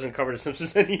AV Club doesn't cover the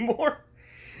Simpsons anymore.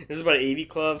 This is about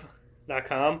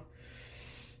avclub.com.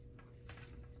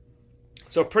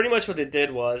 So pretty much what they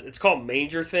did was, it's called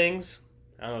Major Things.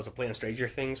 I don't know, it's a play on Stranger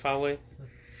Things, probably.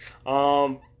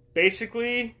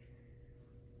 Basically,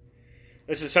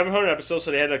 this is 700 episodes,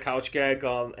 so they had a couch gag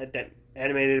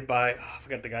animated by, I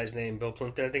forgot the guy's name, Bill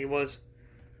Plimpton, I think it was.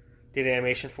 Did the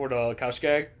animation for the couch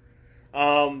gag.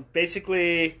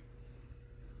 Basically,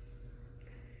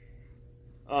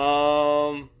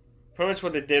 pretty much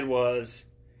what they did was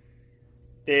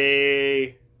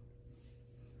they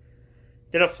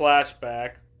did a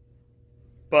flashback,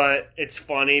 but it's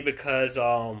funny because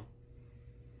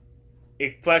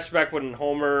it flashed back when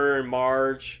Homer and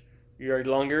Marge were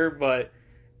younger, but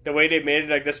the way they made it,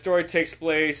 like the story takes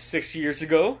place 6 years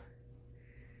ago,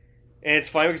 and it's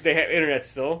funny because they have internet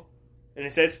still, and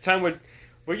it said it's a time when.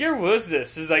 What year was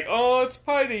this? It's like, oh, it's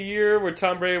probably the year where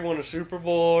Tom Brady won a Super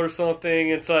Bowl or something.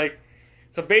 It's like,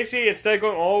 so basically, instead of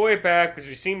going all the way back, because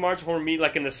we've seen Marge and Homer meet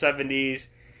like in the 70s,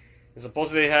 and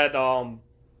supposedly they had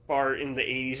Bart in the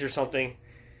 80s or something,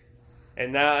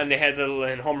 and they had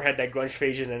and Homer had that grunge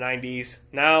phase in the 90s.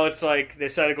 Now it's like they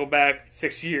decided to go back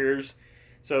 6 years,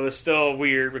 so it's still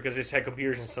weird because they had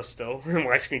computers and stuff still,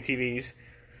 widescreen TVs.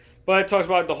 But it talks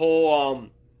about the whole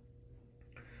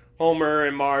Homer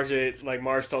and Marge,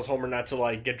 Marge tells Homer not to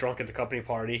like get drunk at the company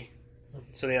party,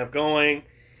 so they end up going.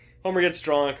 Homer gets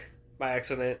drunk by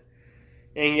accident,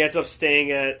 and he ends up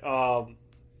staying at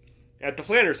the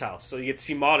Flanders house, so you get to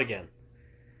see Maude again.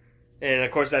 And of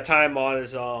course, that time Maude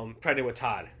is pregnant with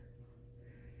Todd,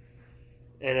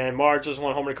 and then Marge doesn't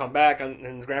want Homer to come back,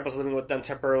 and Grandpa's living with them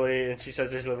temporarily, and she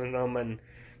says he's living with them, and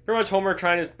pretty much Homer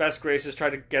trying his best graces,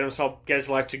 try to get his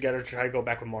life together to try to go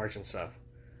back with Marge and stuff.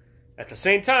 At the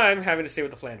same time, having to stay with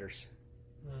the Flanders.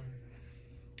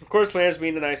 Of course, Flanders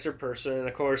being the nicer person, and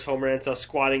of course, Homer ends up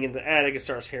squatting in the attic and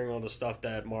starts hearing all the stuff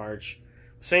that Marge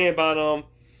was saying about him,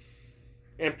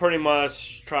 and pretty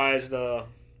much tries to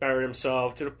better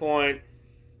himself to the point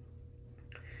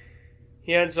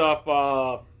he ends up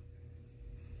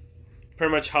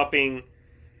pretty much helping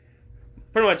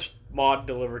Maude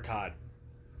deliver Todd.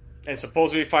 And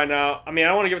supposedly find out, I mean, I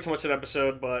don't want to give it too much of the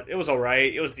episode, but it was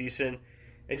alright, it was decent.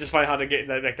 And just find how to get,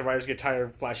 like, the writers get tired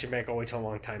of flashing back all the way to a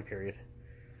long time period.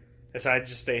 So I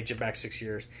just age it back 6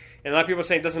 years. And a lot of people are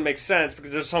saying it doesn't make sense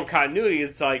because there's some continuity.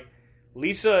 It's like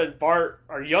Lisa and Bart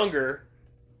are younger,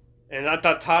 and I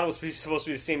thought Todd was supposed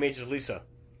to be the same age as Lisa.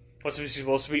 Was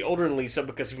supposed to be older than Lisa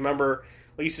because remember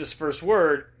Lisa's first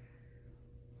word,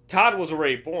 Todd was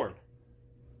already born.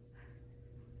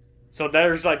 So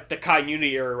there's like the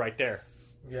continuity error right there.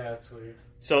 Yeah, that's weird.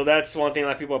 So that's one thing a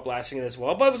lot of people are blasting it as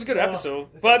well. But it was a good episode.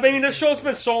 But I mean, this show's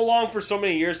been so long for so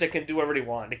many years they can do whatever they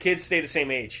want. The kids stay the same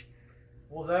age.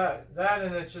 Well, that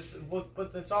and it's just,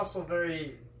 but it's also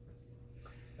very,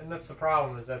 and that's the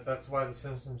problem is that's why The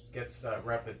Simpsons gets that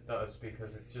rep it does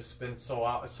because it's just been so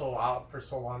out for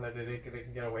so long that they can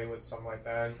get away with something like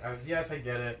that. And yes, I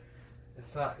get it.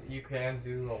 It's not, you can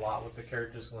do a lot with the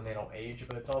characters when they don't age,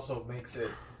 but it also makes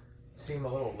it seem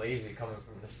a little lazy coming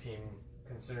from this team,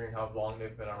 considering how long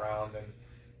they've been around, and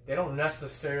they don't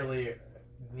necessarily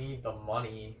need the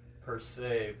money per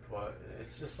se, but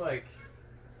it's just like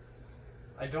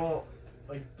I don't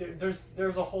like.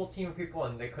 There's a whole team of people,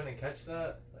 and they couldn't catch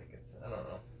that. Like I don't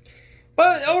know.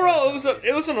 But overall,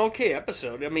 it was an okay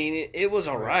episode. I mean, it was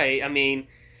alright. I mean,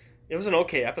 it was an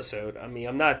okay episode. I mean,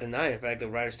 I'm not denying the fact that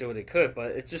the writers did what they could,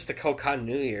 but it's just the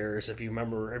continuity errors. If you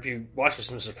watched The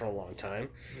Simpsons for a long time.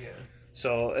 Yeah.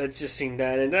 So it's just seen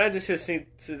that, and then I just seen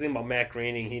something about Matt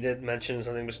Groening. He did mention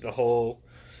something with the whole,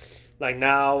 like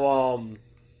now,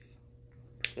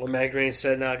 what Matt Groening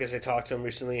said now, because I talked to him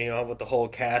recently, with the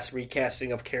whole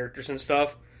recasting of characters and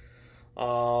stuff.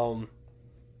 There's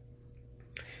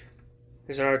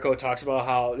an article that talks about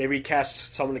how they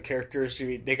recast some of the characters.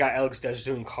 They got Alex Des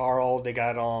doing Carl. They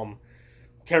got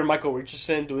Karen Michael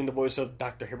Richardson doing the voice of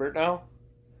Dr. Hibbert now,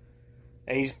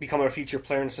 and he's becoming a featured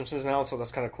player in The Simpsons now, so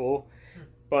that's kind of cool.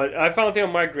 But I found a thing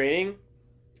on Mike Groening,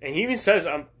 and he even says,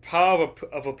 I'm proud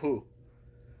of a poo.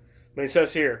 But he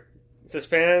says here, It says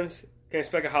fans can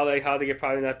expect a holiday get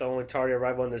probably not the only tardy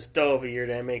arrival in this dull of a year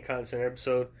to anime content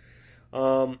episode.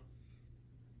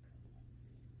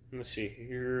 Let's see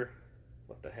here.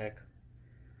 What the heck?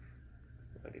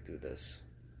 How do you do this?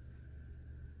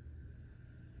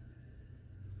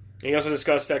 And he also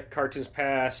discussed that cartoons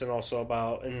past and also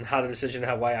about and how the decision to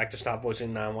have white actors stop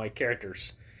voicing non-white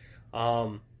characters.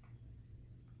 It's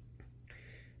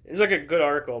like a good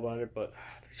article about it, but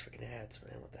these freaking ads,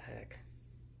 man, what the heck?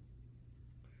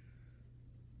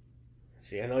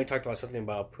 See, I know he talked about something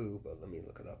about Pooh, but let me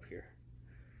look it up here.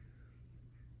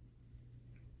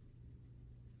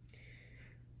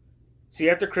 See,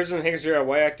 after Chris and Hank's a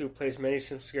white actor who plays many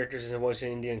Simpsons characters as a voice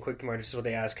in India and Quick Mart, this is what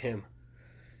they ask him.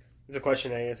 It's a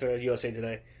question, it's a USA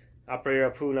Today. Operator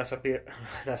Apu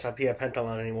Nasapia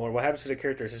Pentalon anymore. What happens to the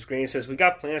characters? His Granny says, we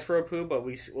got plans for Apu, but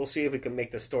we'll see if we can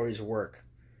make the stories work.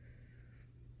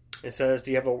 It says,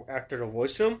 do you have an actor to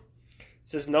voice him? It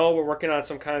says, no, we're working on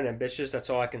some kind of ambitious, that's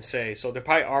all I can say. So they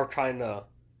probably are trying to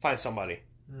find somebody.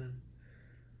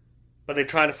 But they're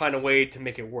trying to find a way to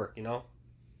make it work, you know?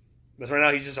 Because right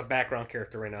now he's just a background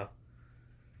character right now.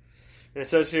 And it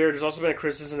says here, there's also been a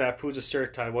criticism that Apu's a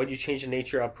stereotype. Why do you change the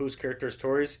nature of Apu's character's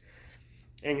stories?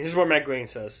 And this is what Matt Groening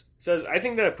says. He says, I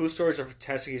think that Apu's stories are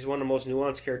fantastic. He's one of the most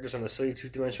nuanced characters on the silly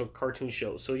two-dimensional cartoon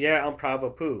show. So yeah, I'm proud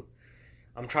of Apu.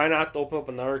 I'm trying not to open up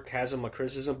another chasm of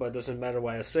criticism, but it doesn't matter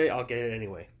what I say, I'll get it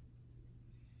anyway.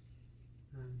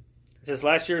 It says,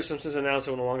 last year, Simpsons announced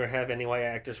it will no longer have any white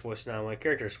actors voice non-white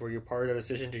characters. Were you part of the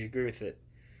decision? Do you agree with it?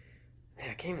 Man,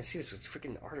 I can't even see this with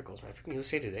freaking articles, man. Freaking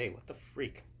USA Today. What the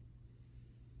freak?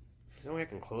 There's no way I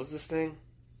can close this thing?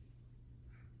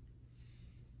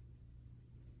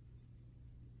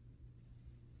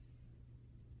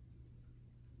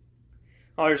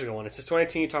 Oh, here's a good one. It says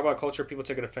 2018, you talk about culture, people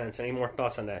took offense. Any more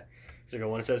thoughts on that? Here's a good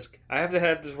one. It says, I have to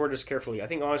have this word this carefully. I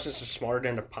think audiences are smarter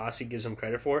than the posse gives them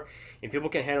credit for, and people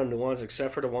can handle nuance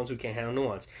except for the ones who can't handle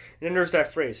nuance. And then there's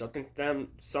that phrase, something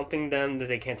them that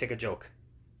they can't take a joke.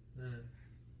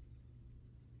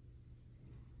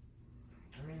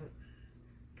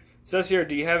 It says here,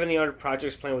 do you have any other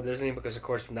projects planned with Disney? Because, of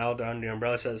course, now they're under the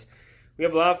umbrella. It says, we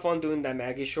have a lot of fun doing that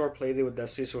Maggie short Playdate with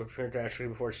Destiny, so we're preparing to actually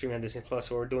before streaming on Disney Plus.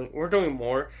 So we're doing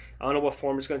more. I don't know what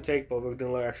form it's going to take, but we're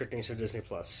doing a lot of extra things for Disney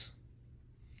Plus.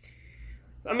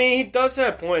 I mean, he does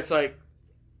have points. Like,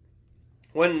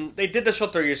 when they did the show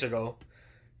 3 years ago,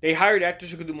 they hired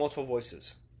actors who could do multiple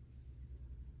voices.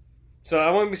 So I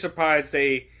wouldn't be surprised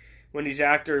when these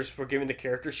actors were given the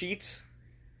character sheets,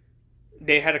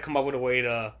 they had to come up with a way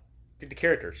to get the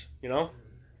characters, you know?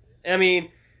 I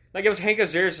mean, like it was Hank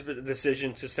Azaria's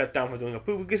decision to step down from doing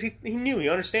Apu because he knew, he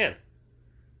understand.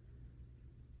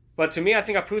 But to me, I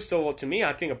think Apu's still one of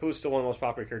the most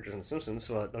popular characters in The Simpsons.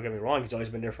 So don't get me wrong, he's always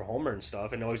been there for Homer and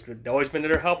stuff, and always been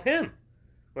there to help him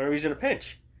whenever he's in a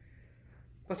pinch.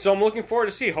 But so I'm looking forward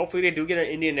to see. Hopefully, they do get an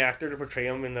Indian actor to portray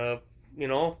him in the, you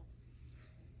know,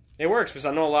 it works because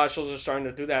I know a lot of shows are starting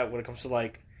to do that when it comes to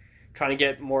like trying to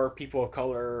get more people of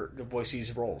color to voice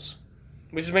these roles,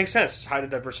 which just makes sense. It's how to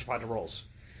diversify the roles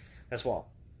as well.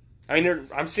 I mean,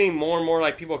 I'm seeing more and more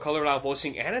like people of color now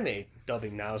voicing anime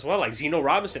dubbing now as well. Like Zeno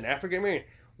Robinson, African American,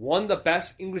 won the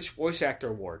Best English Voice Actor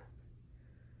award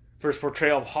for his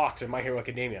portrayal of Hawks in My Hero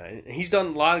Academia, and he's done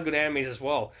a lot of good animes as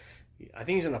well. I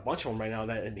think he's in a bunch of them right now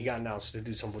that he got announced to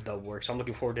do some dub work, so I'm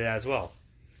looking forward to that as well.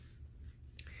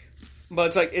 But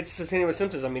it's like, it's the same with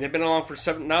Simpsons. I mean, they've been along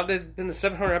for now they've been to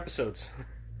 700 episodes.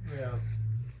 Yeah.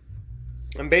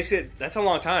 And basically, that's a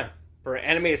long time for an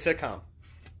animated sitcom.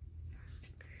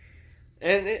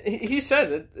 And he says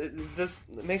it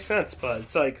makes sense, but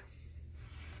it's like,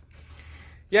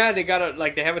 yeah, they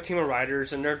have a team of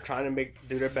writers, and they're trying to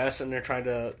do their best, and they're trying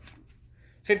to,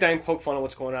 same time, poke fun at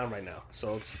what's going on right now.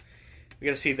 So we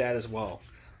got to see that as well.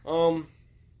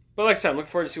 But like I said, I'm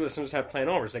looking forward to see what the Simpsons have planned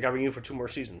over. They got renewed for 2 more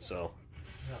seasons, so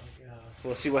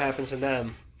we'll see what happens to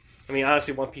them. I mean,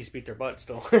 honestly, One Piece beat their butt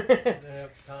still. They have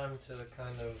time to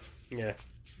kind of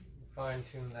fine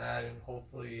tune that, and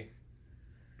hopefully,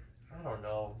 I don't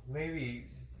know, maybe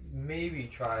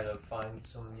try to find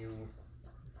some new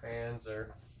fans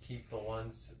or keep the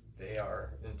ones they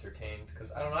are entertained.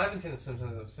 Because I don't know, I haven't seen The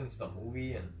Simpsons since the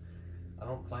movie, and I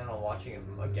don't plan on watching it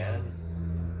again.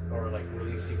 Or like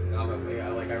really seeking out my way.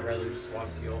 I'd rather just watch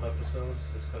the old episodes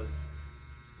just because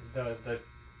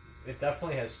it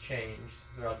definitely has changed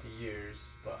throughout the years.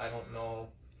 But I don't know.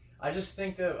 I just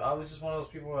think that I was just one of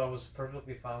those people where I was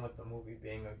perfectly fine with the movie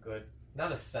being a good,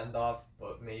 not a send off,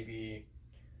 but maybe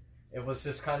it was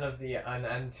just kind of an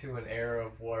end to an era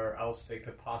of where else they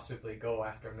could possibly go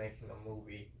after making a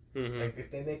movie. Mm-hmm. Like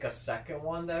if they make a second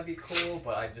one, that'd be cool.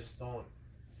 But I just don't.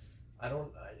 I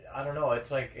don't know.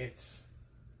 It's like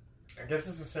I guess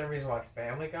it's the same reason why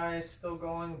Family Guy is still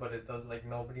going, but it doesn't, like,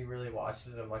 nobody really watched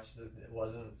it as much as it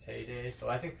was in its heyday. So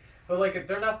I think, but like,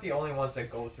 they're not the only ones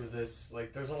that go through this.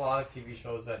 Like, there's a lot of TV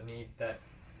shows that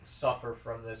suffer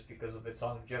from this because of its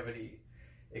longevity.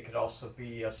 It could also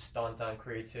be a stunt on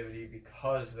creativity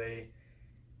because they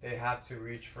have to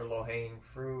reach for low-hanging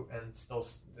fruit and still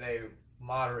stay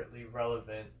moderately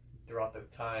relevant throughout the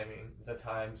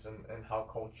times and how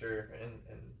culture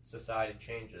and society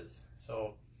changes.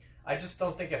 So I just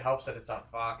don't think it helps that it's on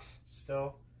Fox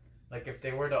still. Like, if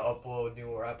they were to upload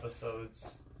newer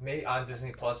episodes, maybe on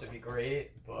Disney Plus, it'd be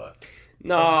great, but...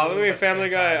 No, I mean, Family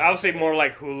Guy, I would say more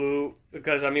like Hulu,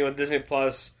 because, I mean, with Disney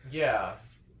Plus... Yeah.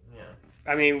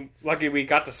 I mean, luckily we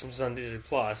got The Simpsons on Disney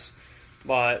Plus,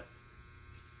 but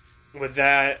with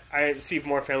that, I see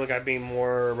more Family Guy being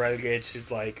more relegated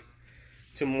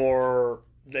to more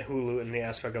the Hulu in the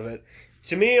aspect of it.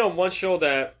 To me, one show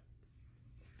that,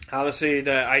 honestly,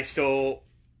 that I still...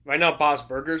 Right now, Bob's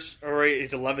Burgers already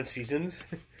is 11 seasons.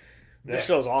 That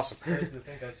show is awesome. I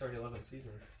think that's already 11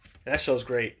 seasons. That show's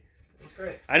great. It's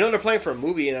great. I know they're playing for a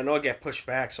movie, and I know it got pushed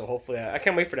back, so hopefully... I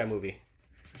can't wait for that movie.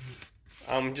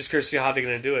 I'm just curious to see how they're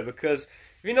going to do it, because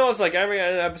if you notice, like, every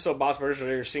episode of Bob's Burgers,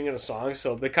 they're singing a song,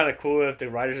 so it'd be kind of cool if the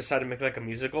writers decide to make, like, a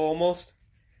musical almost.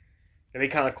 It'd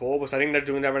be kind of cool, because I think they're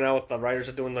doing that right now with the writers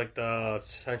are doing, like, the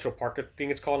Central Park thing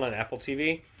it's called on Apple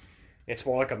TV. It's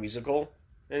more like a musical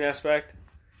in aspect.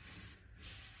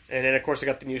 And then, of course, they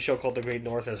got the new show called The Great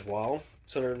North as well.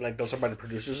 So they're like, those are by the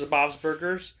producers of Bob's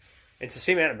Burgers. It's the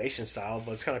same animation style,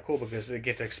 but it's kind of cool because they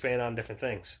get to expand on different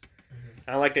things.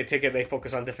 Mm-hmm. I like they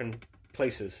focus on different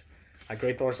places. Like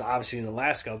Great North, obviously in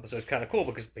Alaska, but it's kind of cool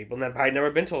because people have probably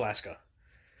never been to Alaska.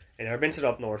 They never been to the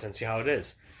up north and see how it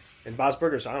is. And Bob's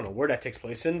Burgers, I don't know where that takes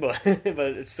place in, but but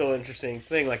it's still an interesting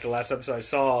thing. Like the last episode I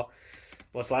saw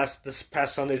this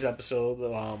past Sunday's episode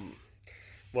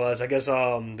was, I guess,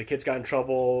 the kids got in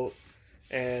trouble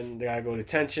and they gotta go to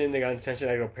detention. They got in detention.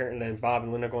 They go parent, and then Bob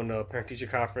and Linda going to a parent teacher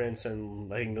conference and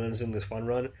letting Linda's doing this fun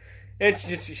run. And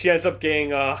she ends up getting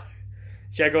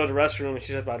she had to go to the restroom, and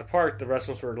she's at by the park. The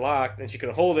restrooms were locked, and she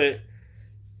couldn't hold it.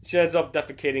 She ends up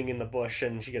defecating in the bush,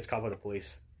 and she gets caught by the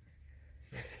police.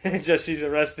 It's just she's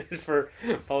arrested for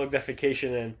public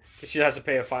defecation, and she has to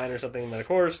pay a fine or something. But of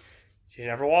course, she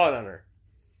never wallet on her.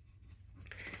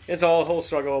 It's all a whole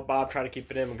struggle. Bob trying to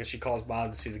keep it in because she calls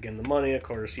Bob to see to get him the money. Of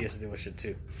course, he has to do with shit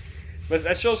too. But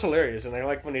that show's hilarious, and I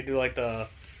like when they do like they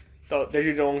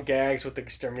do their own gags with the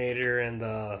exterminator and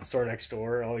the store next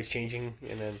door, always changing.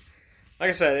 And then, like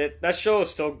I said, that show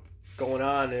is still going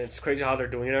on, and it's crazy how they're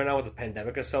doing it right now with the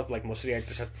pandemic and stuff. Like most of the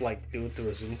actors have to like do it through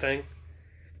a Zoom thing,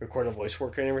 record a voice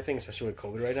work and everything, especially with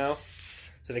COVID right now,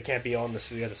 so they can't be all in the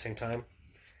studio at the same time.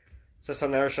 So that's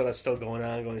another show that's still going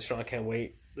on, going strong. I can't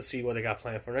wait to see what they got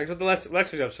planned for next. But the last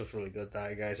week's episode's really good,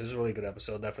 guys. This is a really good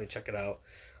episode. Definitely check it out.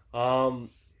 Other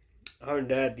than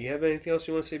that, do you have anything else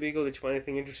you want to say, Beagle? Did you find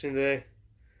anything interesting today?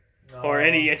 No. Or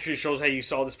any interesting shows that you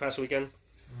saw this past weekend?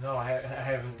 No, I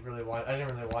haven't really watched. I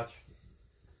didn't really watch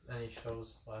any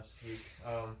shows last week.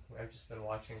 I've just been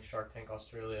watching Shark Tank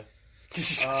Australia.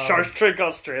 Shark Tank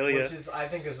Australia, which I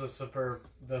think is the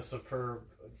superb.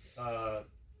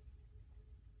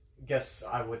 Guess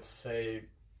I would say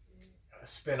a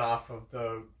spin-off of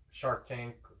the Shark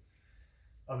Tank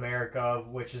America,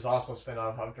 which is also a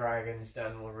spin-off of Dragon's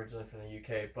Den, originally from the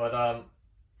UK. But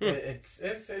it's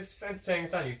entertaining.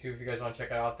 It's on YouTube if you guys want to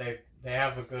check it out. They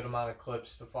have a good amount of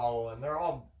clips to follow, and they're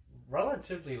all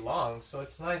relatively long. So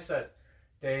it's nice that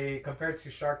they, compared to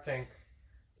Shark Tank,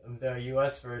 the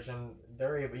US version,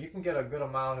 you can get a good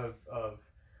amount of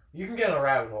you can get in a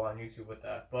rabbit hole on YouTube with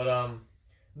that. But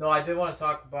no, I did want to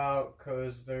talk about,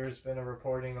 because there's been a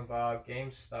reporting about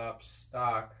GameStop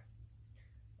stock,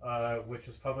 which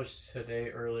was published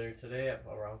earlier today at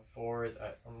around 4.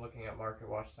 I'm looking at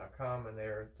MarketWatch.com, and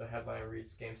the headline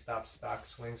reads, GameStop stock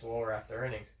swings lower after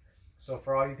earnings. So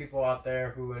for all you people out there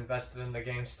who invested in the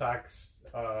GameStop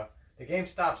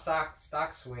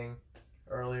stock swing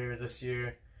earlier this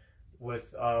year,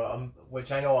 with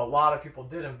which I know a lot of people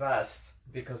did invest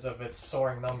because of its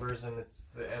soaring numbers and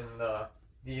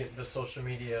the social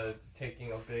media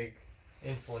taking a big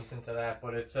influence into that.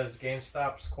 But it says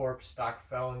GameStop's Corp stock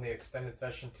fell in the extended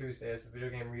session Tuesday as the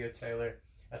video game retailer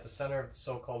at the center of the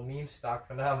so-called meme stock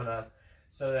phenomenon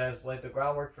said it has laid the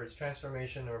groundwork for its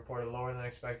transformation and reported lower than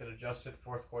expected adjusted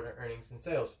fourth quarter earnings and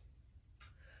sales.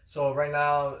 So right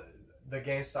now, the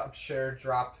GameStop share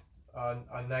dropped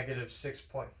a negative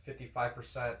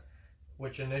 6.55%,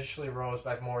 which initially rose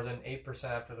by more than 8%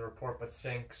 after the report, but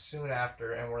sank soon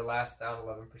after and were last down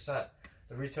 11%.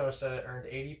 The retailer said it earned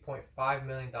 $80.5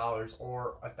 million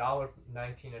or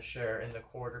 $1.19 a share in the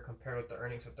quarter, compared with the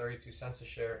earnings of 32 cents a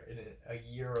share in a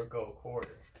year ago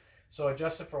quarter. So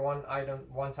adjusted for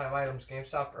one-time items,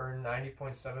 GameStop earned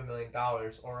 $90.7 million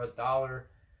or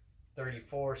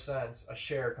 $1.34 a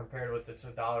share, compared with its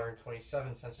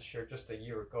 $1.27 a share just a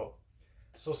year ago.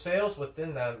 So sales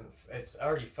within them, it's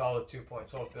already fell to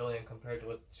 $2.12 billion compared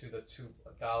to the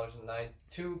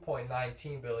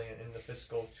 $2.19 billion in the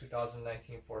fiscal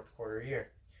 2019 fourth quarter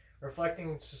year,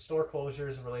 reflecting store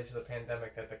closures related to the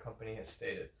pandemic that the company has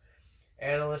stated.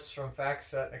 Analysts from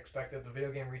FactSet expected the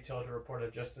video game retailer to report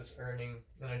adjusted earnings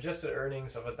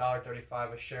of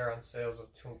 $1.35 a share on sales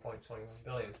of $2.21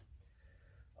 billion.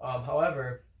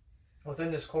 However,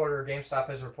 within this quarter, GameStop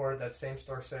has reported that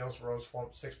same-store sales rose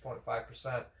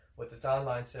 6.5%, with its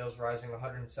online sales rising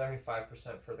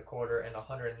 175% for the quarter and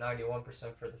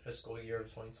 191% for the fiscal year of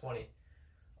 2020.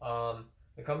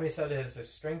 The company said it has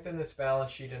strengthened its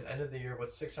balance sheet and ended the year with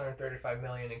 $635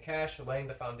 million in cash, laying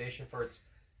the foundation for its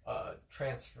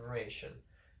transformation.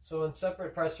 So in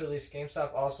separate press release,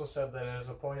 GameStop also said that it has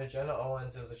appointed Jenna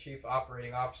Owens as the Chief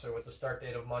Operating Officer with the start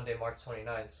date of Monday, March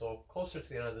 29th, so closer to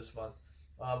the end of this month.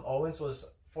 Owens was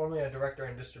formerly a director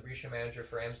and distribution manager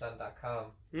for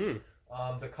Amazon.com.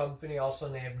 The company also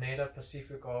named Neda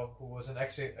Pacifico, who was an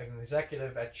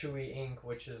executive at Chewy Inc.,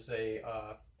 which is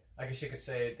I guess you could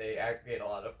say they aggregate a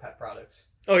lot of pet products.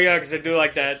 Oh yeah, because they do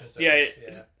like that. Yeah.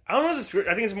 I don't know.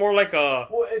 I think it's more like a.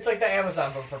 Well, it's like the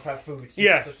Amazon but for pet foods. So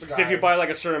yeah, because if you buy like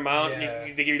a certain amount,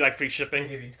 they give you like free shipping. They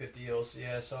give you good deals.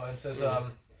 Yeah. So it says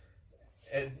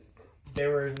they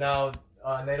were now.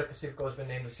 Neda Pacifico has been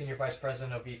named the Senior Vice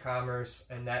President of E-Commerce,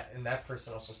 and that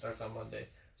person also starts on Monday.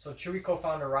 So Chewy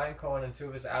co-founder Ryan Cohen and two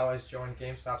of his allies joined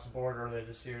GameStop's board earlier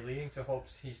this year, leading to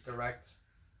hopes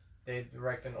they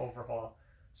direct an overhaul.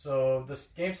 So this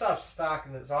GameStop stock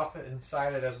is often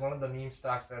cited as one of the meme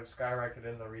stocks that have skyrocketed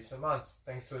in the recent months,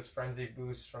 thanks to its frenzied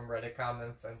boost from Reddit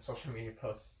comments and social media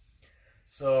posts.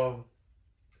 So,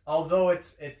 although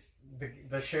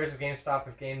the shares of GameStop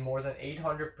have gained more than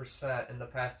 800% in the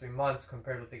past 3 months,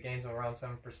 compared with the gains of around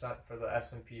 7% for the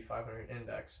S&P 500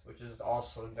 index, which is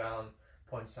also down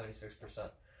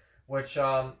 0.76%. Which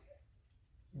I'm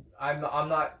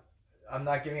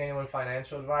not giving anyone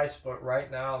financial advice, but right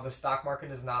now the stock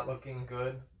market is not looking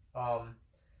good. I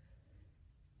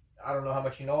don't know how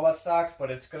much you know about stocks, but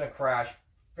it's going to crash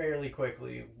fairly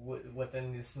quickly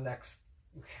within this next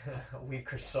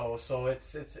week or so. So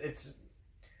it's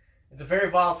a very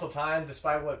volatile time,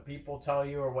 despite what people tell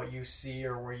you or what you see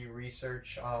or where you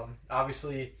research.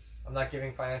 Obviously, I'm not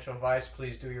giving financial advice.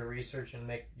 Please do your research and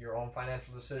make your own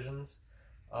financial decisions.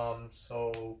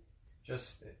 So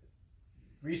just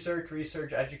research,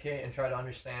 educate, and try to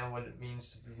understand what it means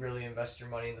to really invest your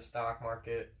money in the stock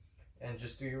market, and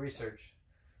just do your research.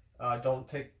 Don't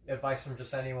take advice from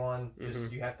just anyone.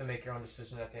 You have to make your own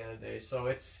decision at the end of the day. So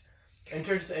it's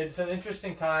an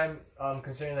interesting time,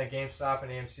 considering that GameStop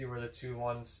and AMC were the two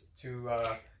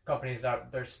companies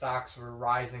that their stocks were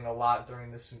rising a lot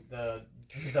during the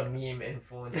meme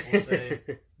influence, we'll say,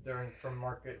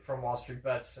 from Wall Street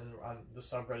Bets and on the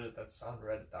subreddit that's on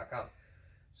Reddit.com.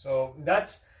 So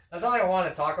that's something I want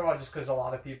to talk about, just because a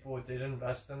lot of people did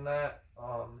invest in that.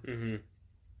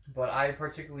 But I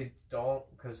particularly don't,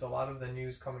 because a lot of the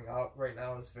news coming out right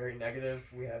now is very negative.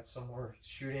 We have some more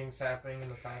shootings happening in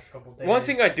the past couple days. One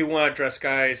thing I do want to address,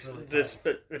 guys,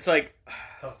 but it's like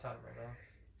tough time right now.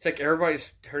 It's like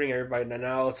everybody's hurting everybody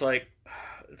now. It's like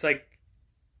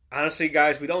honestly,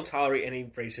 guys, we don't tolerate any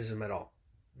racism at all.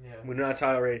 Yeah, we do not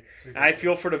tolerate. I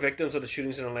feel for the victims of the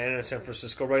shootings in Atlanta and San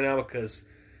Francisco right now, because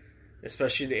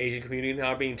especially the Asian community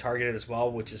now being targeted as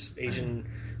well, which is Asian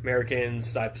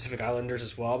Americans, Pacific Islanders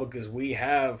as well, because we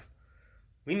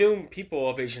knew people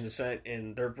of Asian descent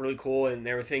and they're really cool and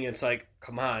everything. It's like,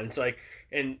 come on. It's like,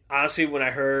 and honestly, when I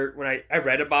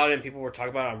read about it and people were talking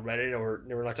about it on Reddit, or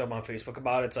they were like talking on Facebook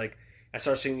about it, it's like, I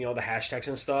started seeing, the hashtags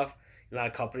and stuff, a lot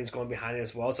of companies going behind it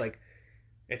as well. It's like,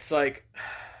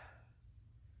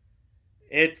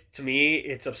 to me,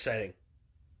 it's upsetting.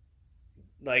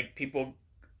 Like, people,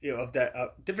 of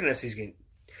that, different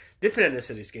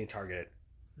ethnicities getting targeted.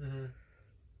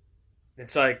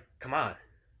 It's like, come on.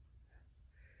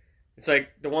 It's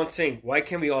like the one thing, why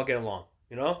can't we all get along,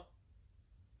 But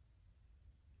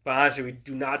honestly, we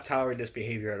do not tolerate this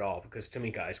behavior at all, because to me,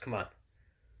 guys, come on.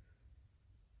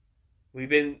 We've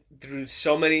been through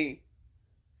so many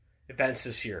events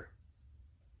this year.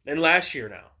 And last year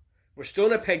now. We're still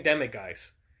in a pandemic,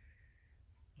 guys.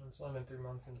 It's only been 3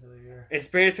 months into the year. It's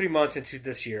been 3 months into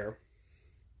this year.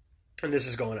 And this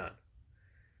is going on.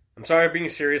 I'm sorry I'm being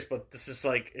serious, but this is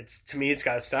to me, it's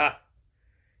got to stop.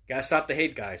 Gotta stop the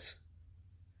hate, guys.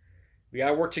 We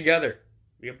gotta work together.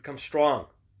 We gotta become strong.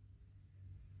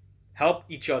 Help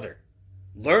each other.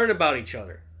 Learn about each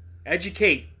other.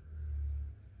 Educate.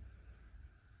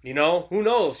 You know, who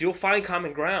knows? You'll find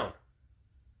common ground.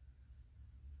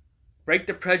 Break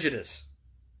the prejudice.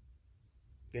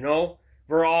 You know,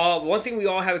 one thing we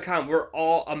all have in common, we're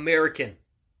all American.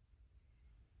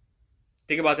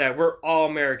 Think about that. We're all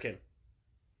American.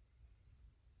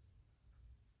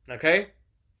 Okay?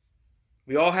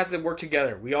 We all have to work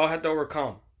together. We all have to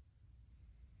overcome.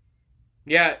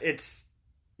 Yeah, it's,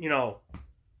 you know,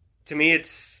 to me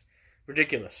it's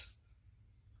ridiculous.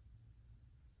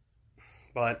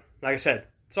 But, like I said,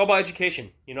 it's all about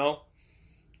education, you know?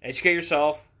 Educate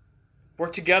yourself.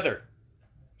 Work together.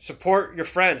 Support your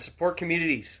friends. Support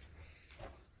communities.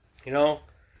 You know?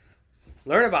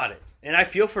 Learn about it. And I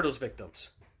feel for those victims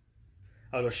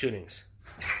of those shootings.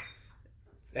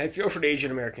 I feel for the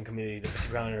Asian American community, the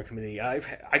Pacific Islander community.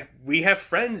 We have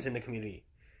friends in the community.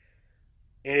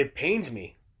 And it pains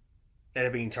me that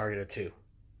they're being targeted too.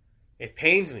 It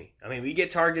pains me. I mean, we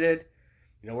get targeted.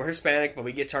 You know, we're Hispanic, but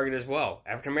we get targeted as well.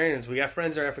 African Americans, we got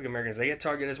friends that are African Americans. They get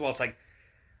targeted as well. It's like,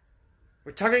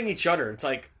 we're targeting each other. It's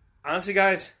like, honestly,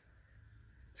 guys,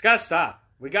 it's got to stop.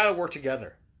 We got to work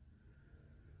together.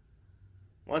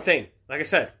 One thing, like I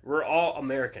said, we're all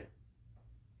American.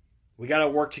 We got to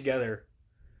work together,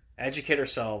 educate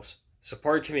ourselves,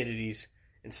 support communities,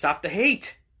 and stop the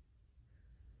hate.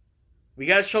 We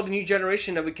got to show the new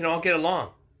generation that we can all get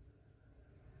along.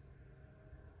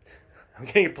 I'm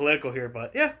getting political here,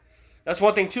 but yeah. That's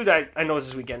one thing, too, that I noticed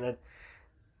this weekend. That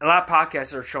a lot of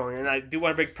podcasts are showing, and I do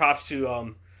want to big props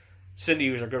to Cindy,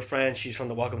 who's our good friend. She's from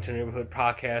the Welcome to the Neighborhood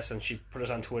podcast, and she put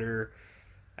us on Twitter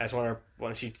as when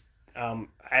she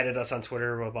added us on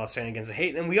Twitter about standing against the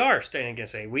hate. And we are standing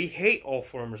against hate. We hate all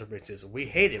forms of racism. We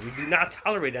hate it. We do not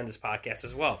tolerate it on this podcast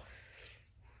as well.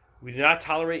 We do not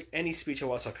tolerate any speech of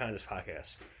whatsoever kind on this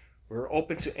podcast. We're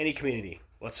open to any community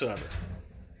whatsoever.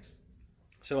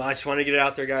 So I just want to get it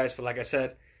out there, guys. But like I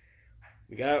said,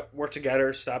 we got to work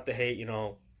together, stop the hate, you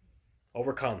know,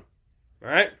 overcome. All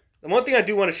right? The one thing I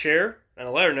do want to share, on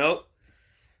a lighter note,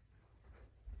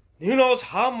 who knows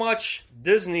how much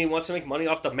Disney wants to make money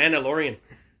off The Mandalorian?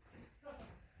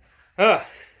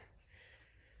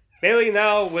 Bailey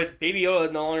now, with Baby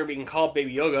Yoda no longer being called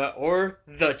Baby Yoda or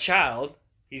the child,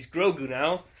 he's Grogu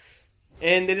now.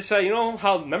 And they decided, you know,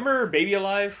 remember Baby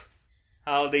Alive?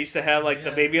 How they used to have, like,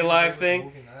 the Baby Alive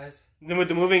thing? With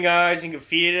the moving eyes, you can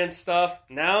feed it and stuff.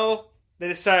 Now,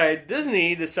 Disney decided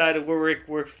Disney decides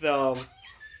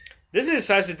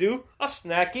to do a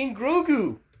snacking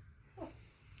Grogu.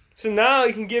 So now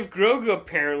you can give Grogu,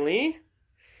 apparently,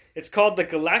 it's called the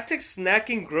Galactic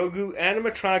Snacking Grogu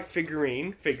animatronic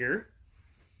figure.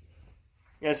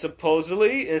 And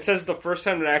supposedly, it says the first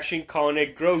time they're actually calling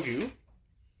it Grogu,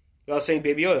 without saying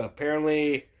Baby Yoda.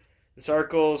 Apparently, this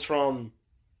article is from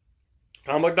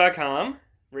comicbook.com,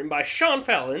 written by Sean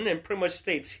Fallon, and pretty much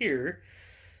states here,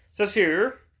 says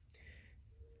here,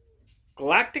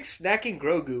 Galactic Snacking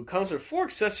Grogu comes with 4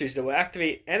 accessories that will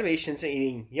activate animations and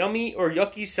eating yummy or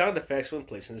yucky sound effects when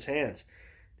placed in his hands.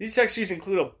 These accessories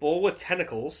include a bowl with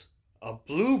tentacles, a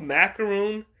blue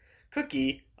macaroon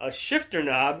cookie, a shifter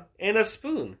knob, and a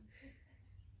spoon.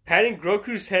 Patting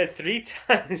Grogu's head 3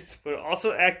 times will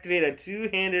also activate a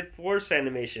 2-handed force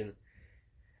animation.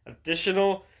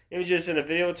 Additional images in a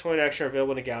video toy action are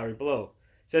available in the gallery below.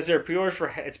 It says there are pre-orders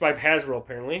it's by Hasbro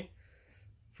apparently.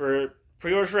 For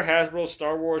pre-orders for Hasbro,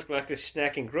 Star Wars Galactic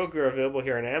Snacking Grogu are available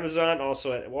here on Amazon,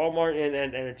 also at Walmart and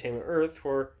Entertainment Earth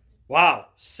for, wow,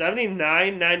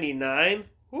 $79.99?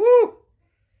 Woo!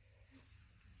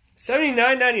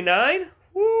 $79.99?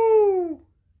 Woo!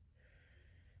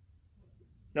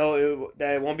 No,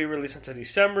 that won't be released until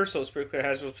December, so it's pretty clear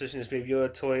Hasbro's position this Baby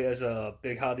Yoda toy as a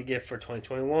big holiday gift for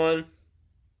 2021.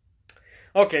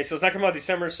 Okay, so it's not coming out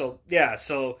December, so yeah,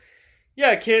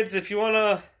 kids, if you want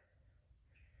a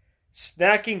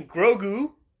snacking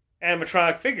Grogu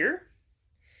animatronic figure,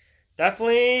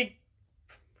 definitely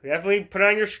put it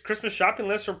on your Christmas shopping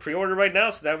list or pre-order right now,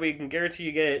 so that way you can guarantee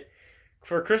you get it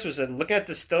for Christmas. And looking at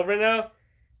this still right now,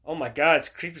 oh my god, it's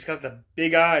creepy. It's got the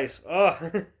big eyes. Oh,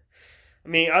 I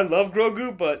mean, I love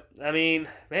Grogu, but I mean,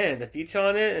 man, the detail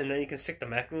on it, and then you can stick the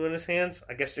macaroon in his hands.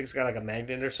 I guess it's got like a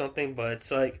magnet or something, but it's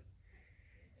like,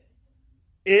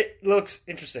 it looks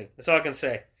interesting. That's all I can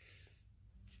say.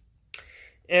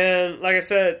 And like I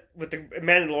said, with the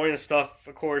Mandalorian stuff,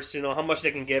 of course, you know, how much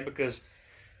they can get, because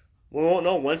we won't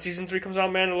know when Season 3 comes out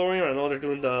of Mandalorian. I know they're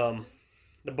doing the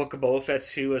Book of Boba Fett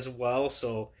too as well,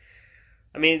 so,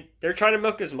 I mean, they're trying to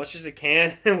milk as much as they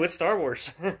can with Star Wars.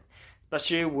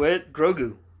 Especially with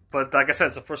Grogu. But like I said,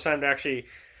 it's the first time they're actually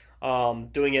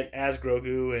doing it as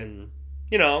Grogu and,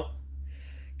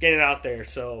 getting it out there.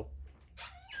 So,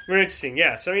 very interesting.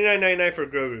 Yeah, $79.99 for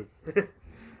Grogu.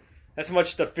 That's how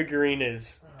much the figurine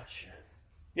is. Oh, shit.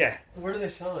 Yeah. Where do they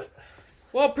sell it?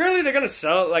 Well, apparently they're going to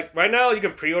sell it. Like, right now, you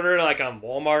can pre-order it like on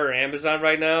Walmart or Amazon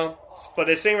right now. But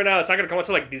they're saying right now it's not going to come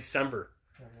until like December.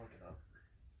 I'm looking up.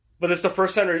 But it's the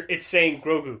first time it's saying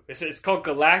Grogu. It's called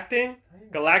Galactic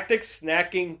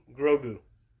Snacking Grogu.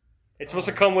 It's supposed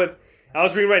to come with, I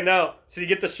was reading right now, so you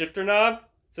get the shifter knob.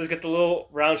 So you get the little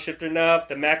round shifter knob,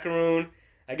 the macaroon,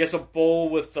 I guess a bowl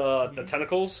with the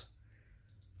tentacles.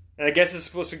 And I guess it's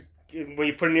supposed to, when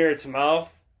you put it near its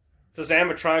mouth, so it's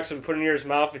animatronic, so when you put it near its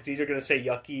mouth, it's either going to say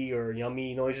yucky or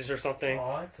yummy noises or something.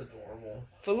 Oh, that's adorable.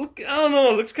 But look, I don't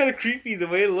know, it looks kind of creepy the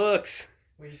way it looks.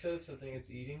 Wait, you said it's the thing it's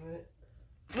eating it?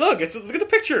 Look at the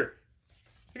picture.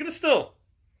 Look at the still.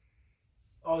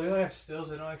 Oh, they only have stills,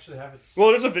 they don't actually have it. Well,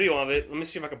 there's a video of it. Let me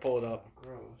see if I can pull it up.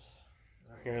 Gross.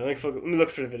 Here, let me look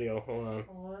for the video. Hold on.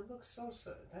 Oh, it looks so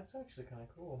sad. That's actually kind of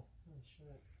cool. Oh,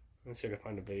 shit. Let's see if I can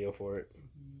find a video for it.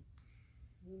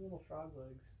 Little frog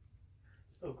legs.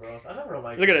 Still gross. I never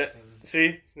liked Look at it. things.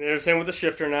 See? They're the same with the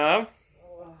shifter knob.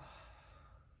 Oh.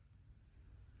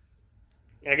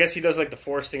 I guess he does like the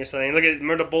force thing or something. Look at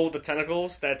remember the bowl with the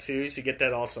tentacles? That too. So you get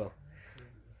that also.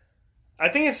 I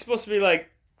think it's supposed to be like,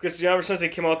 because ever since they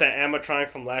came out with that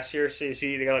animatronic from last year, so you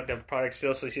see they got like the product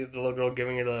still, so you see the little girl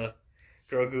giving her the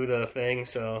Grogu the thing,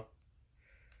 so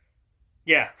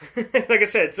yeah. Like I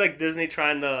said, it's like Disney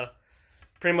trying to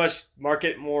pretty much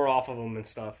market more off of them and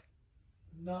stuff.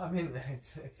 No, I mean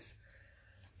it's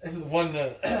and when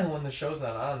the show's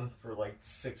not on for like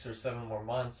 6 or 7 more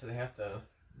months, they gotta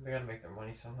make their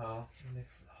money somehow. And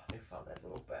they found that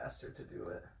little bastard to do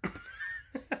it.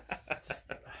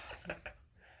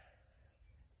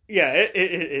 Yeah, it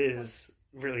is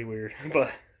really weird,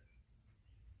 but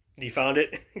you found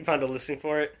it? You found a listing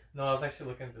for it? No, I was actually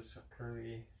looking at this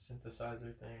Curry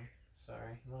synthesizer thing.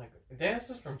 Sorry. I'm like, damn, this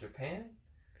is from Japan?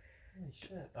 Holy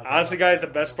shit. Honestly, guys, the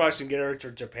best products you can get are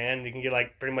from Japan. You can get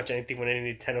like pretty much anything with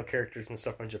any Nintendo characters and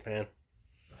stuff from Japan.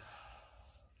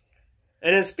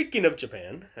 And then speaking of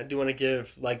Japan, I do want to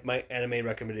give like my anime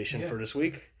recommendation for this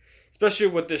week. Especially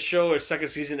with this show, its second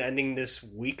season ending this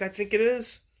week, I think it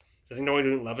is. I think they're only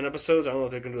doing 11 episodes. I don't know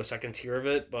if they're going to do a second tier of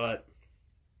it, but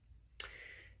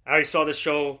I already saw this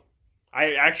show.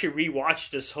 I actually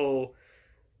rewatched this whole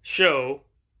show.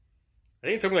 I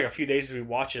think it took me like a few days to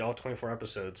rewatch it, all 24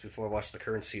 episodes, before I watched the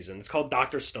current season. It's called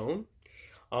Dr. Stone.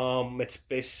 It's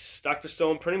based, Dr.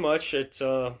 Stone, pretty much, it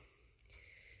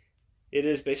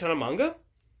is based on a manga.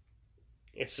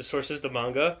 It's the sources, the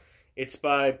manga. It's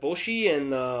by Boshi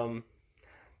and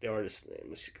the artist's name.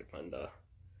 Let's see if I can find the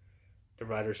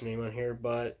writer's name on here,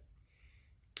 but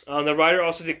the writer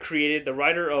also the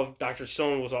writer of Dr.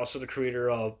 Stone was also the creator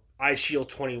of Eye Shield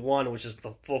 21, which is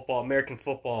the American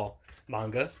football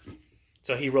manga.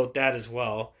 So he wrote that as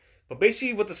well. But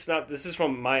basically, what this is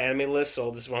from my anime list,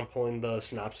 so this is where I'm pulling the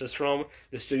synopsis from.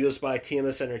 The studio's by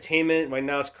TMS Entertainment. Right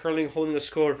now, it's currently holding a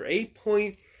score of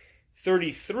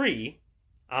 8.33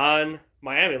 on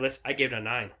my anime list. I gave it a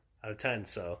 9 out of 10,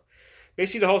 so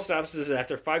basically, the whole synopsis is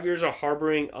after 5 years of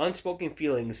harboring unspoken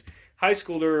feelings, high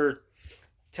schooler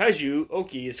Taiju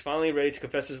Oki is finally ready to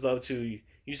confess his love to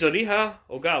Yuzuriha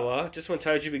Ogawa. Just when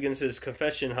Taiju begins his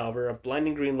confession, however, a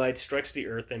blinding green light strikes the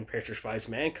earth and petrifies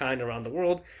mankind around the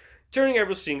world, turning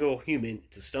every single human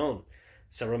into stone.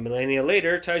 Several millennia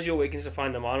later, Taiju awakens to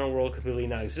find the modern world completely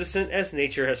non-existent, as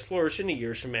nature has flourished in the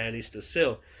years humanity stood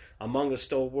still. Among the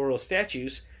stone world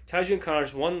statues, Taiju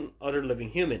encounters one other living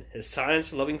human, his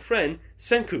science-loving friend,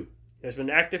 Senku. Who has been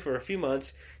active for a few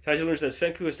months. Taiju learns that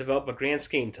Senku has developed a grand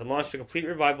scheme to launch the complete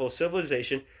revival of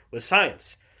civilization with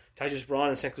science. Taiju's brawn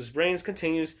and Senku's brains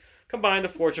combine to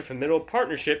forge a formidable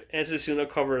partnership, and to soon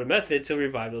uncover a method to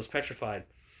revive those petrified.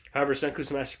 However,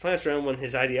 Senku's master plans fail when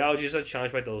his ideologies are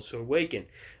challenged by those who awaken.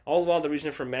 All the while, the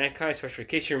reason for mankind's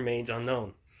petrification remains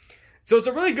unknown. So it's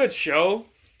a really good show.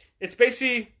 It's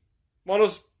basically one of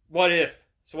those what if.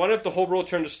 So what if the whole world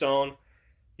turned to stone?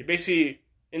 You're basically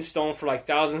in stone for like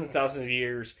thousands and thousands of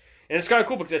years. And it's kind of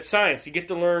cool because it's science. You get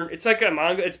to learn, it's like a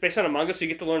manga, it's based on a manga, so you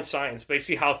get to learn science,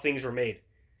 basically how things were made.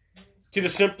 To the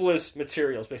simplest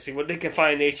materials, basically, what they can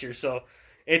find in nature. So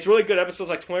it's really good episodes,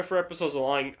 like 24 episodes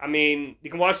long. I mean, you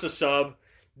can watch the sub.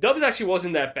 Dub actually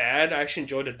wasn't that bad. I actually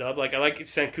enjoyed the dub. Like, I like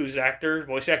Senku's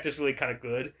voice actor is really kind of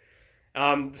good.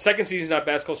 The second season's not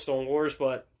bad, it's called Stone Wars,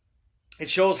 but it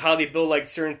shows how they build like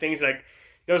certain things. Like,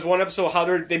 there was one episode how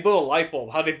they build a light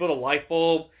bulb. How they build a light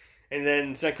bulb, and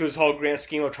then Senku's whole grand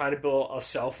scheme of trying to build a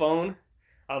cell phone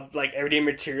of like everyday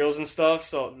materials and stuff.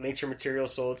 So nature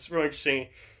materials. So it's really interesting.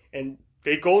 and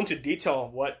they go into detail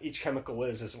of what each chemical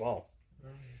is as well.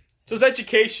 So it's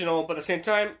educational, but at the same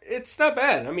time, it's not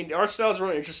bad. I mean, the art style is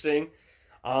really interesting.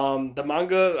 The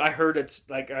manga, I heard it's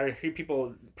like I hear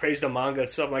people praise the manga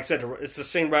itself. Like I said, it's the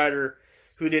same writer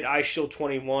who did Ice Shield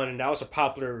 21, and that was a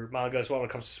popular manga as well when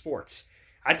it comes to sports.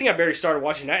 I think I barely started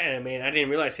watching that anime, and I didn't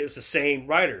realize it was the same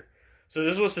writer. So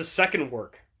this was his second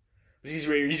work. He's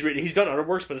done other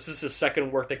works, but this is his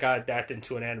second work that got adapted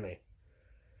into an anime.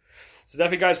 So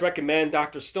definitely, guys, recommend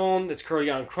Dr. Stone. It's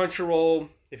currently on Crunchyroll.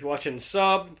 If you're watching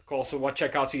sub, also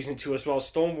check out season 2 as well,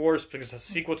 Stone Wars, because it's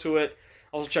a sequel to it.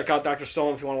 Also check out Dr.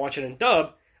 Stone if you want to watch it in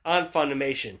dub on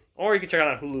Funimation, or you can check it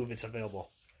out on Hulu if it's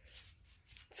available.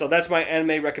 So that's my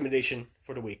anime recommendation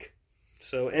for the week.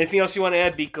 So anything else you want to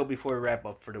add, Biko, before we wrap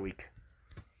up for the week?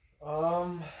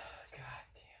 God damn it.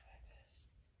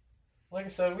 Like I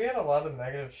said, we had a lot of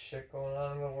negative shit going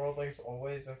on in the world, like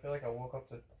always. I feel like I woke up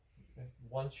to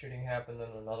one shooting happened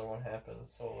and another one happened.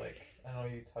 So, like, I know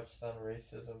you touched on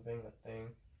racism being a thing,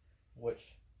 which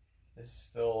is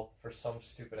still, for some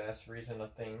stupid-ass reason, a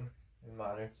thing in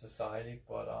modern society.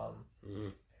 But,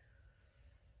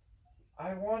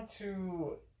 I want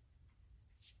to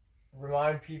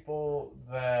remind people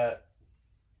that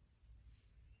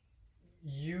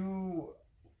you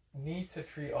need to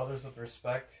treat others with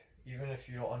respect, even if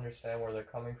you don't understand where they're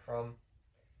coming from,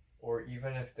 or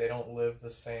even if they don't live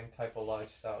the same type of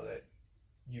lifestyle that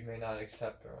you may not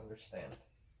accept or understand.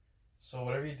 So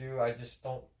whatever you do, I just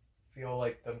don't feel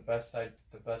like the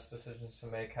best decisions to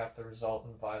make have to result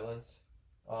in violence,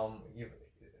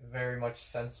 very much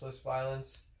senseless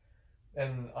violence,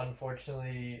 and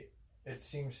unfortunately, it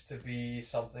seems to be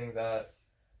something that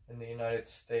in the United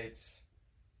States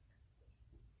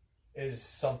is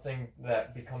something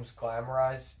that becomes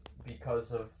glamorized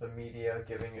because of the media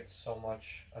giving it so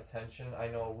much attention. I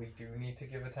know we do need to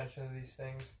give attention to these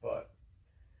things, but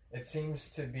it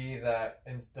seems to be that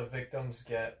the victims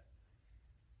get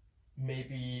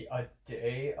maybe a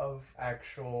day of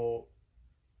actual,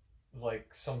 like,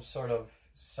 some sort of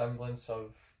semblance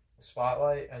of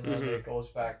spotlight, and then it goes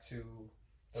back to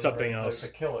something else. The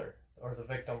killer or the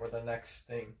victim or the next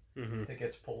thing that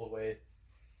gets pulled away.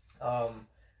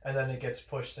 And then it gets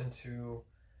pushed into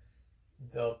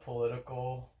the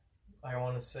political, I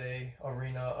want to say,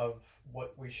 arena of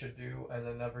what we should do, and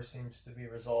it never seems to be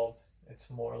resolved. It's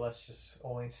more or less just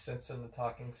only sits in the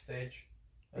talking stage.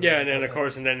 And then of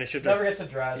course, and then it should never gets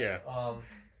addressed. Yeah.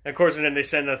 Of course, and then they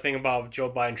send a thing about Joe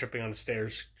Biden tripping on the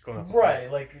stairs, going up.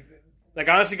 Right, like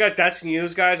honestly, guys, that's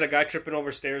news, guys. A guy tripping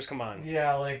over stairs. Come on.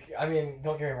 Yeah, like, I mean,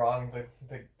 don't get me wrong.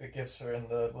 The gifs are in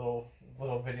the little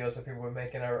videos that people were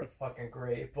making are fucking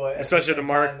great, but especially the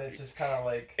Mark. It's just kind of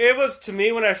like it was to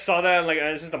me when I saw that. Like,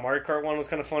 this is the Mario Kart one was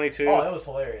kind of funny too. Oh, it was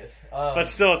hilarious. But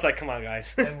still, it's like, come on,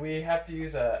 guys. And we have to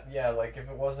use that. Yeah, like if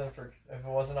it wasn't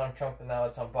on Trump and now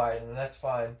it's on Biden, and that's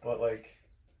fine. But like,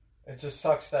 it just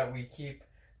sucks that we keep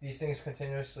these things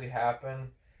continuously happen,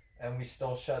 and we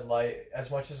still shed light as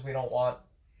much as we don't want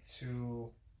to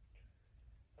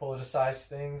politicize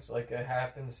things. Like, it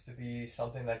happens to be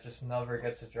something that just never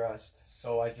gets addressed.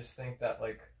 So I just think that,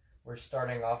 like, we're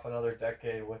starting off another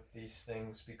decade with these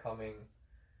things becoming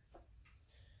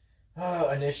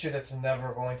an issue that's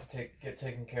never going to get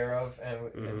taken care of,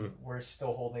 and we're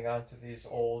still holding on to these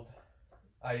old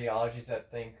ideologies that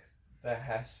think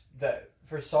that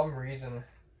for some reason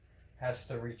has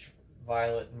to reach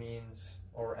violent means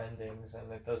or endings,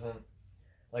 and it doesn't.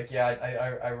 Like, yeah,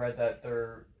 I read that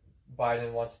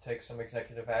Biden wants to take some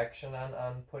executive action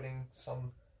on putting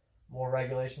some more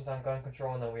regulations on gun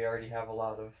control, and then we already have a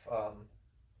lot of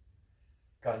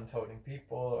gun-toting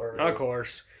people. Or of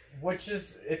course. Which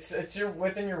is, it's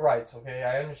within your rights, okay?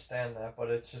 I understand that, but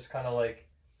it's just kind of like,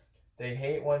 they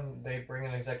hate when they bring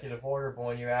an executive order, but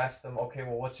when you ask them, okay,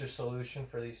 well, what's your solution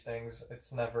for these things?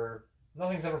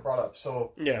 Nothing's ever brought up.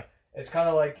 So yeah, it's kind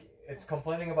of like, it's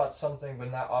complaining about something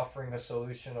but not offering a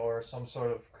solution or some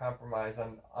sort of compromise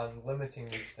on limiting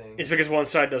these things. It's because one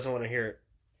side doesn't want to hear it.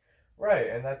 Right,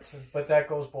 and but that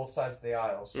goes both sides of the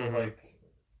aisle. So like,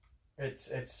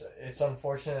 it's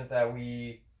unfortunate that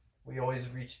we always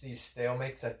reach these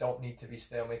stalemates that don't need to be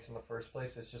stalemates in the first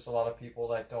place. It's just a lot of people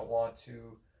that don't want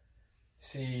to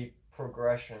see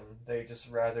progression. They just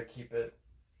rather keep it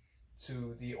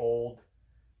to the old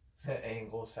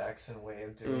Anglo-Saxon way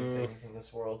of doing things in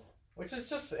this world, which is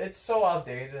just, it's so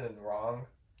outdated and wrong.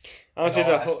 Honestly,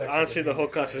 the whole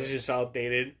concept is just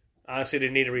outdated. Honestly, they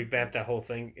need to revamp that whole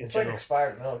thing in general. Like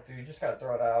expired milk, dude. You just gotta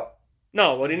throw it out.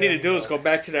 No, what they need to do is go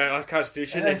back to that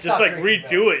Constitution and just like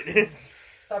redo it.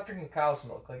 Stop drinking cow's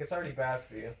milk. Like, it's already bad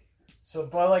for you. So,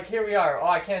 but like, here we are. Oh,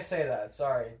 I can't say that.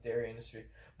 Sorry, dairy industry.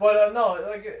 But no,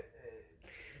 like,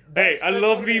 Hey, I that's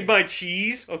love what me it is. my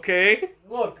cheese, okay?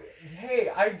 Look, hey,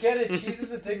 I get it. Cheese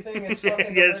is addicting. It's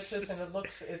fucking Yes. delicious, and it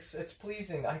looks, it's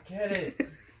pleasing. I get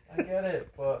it.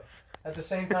 But at the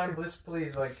same time,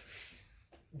 please, like,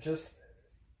 just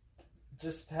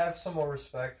have some more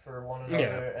respect for one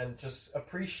another, and just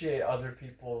appreciate other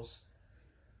people's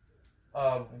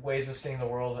ways of seeing the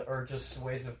world, or just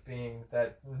ways of being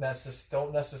that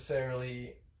don't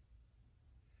necessarily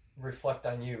reflect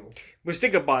on you. But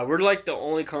think about it. We're like the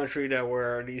only country that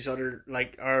where these other,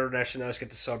 like, our nationalities get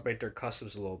to celebrate their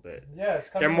customs a little bit. Yeah, it's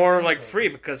kind They're of more like free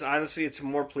because honestly, it's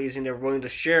more pleasing. They're willing to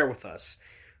share with us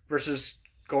versus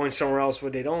going somewhere else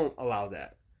where they don't allow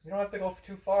that. You don't have to go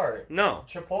too far. No,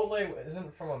 Chipotle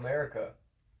isn't from America,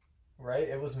 right?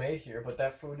 It was made here, but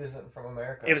that food isn't from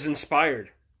America. it was inspired.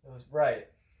 It was right.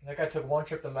 That guy took one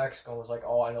trip to Mexico and was like,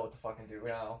 "Oh, I know what to fucking do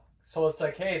now." So it's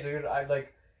like, hey, dude, I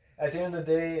like. At the end of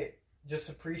the day, just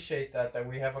appreciate that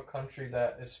we have a country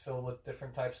that is filled with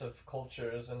different types of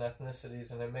cultures and ethnicities,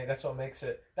 and that's what makes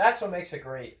it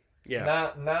great.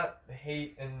 Yeah. Not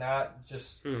hate, and not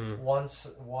just Mm-hmm.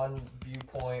 one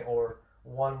viewpoint or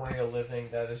one way of living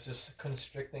that is just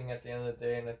constricting at the end of the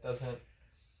day, and it doesn't.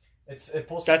 It's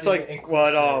supposed That's to be like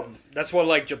inclusive. that's what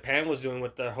like Japan was doing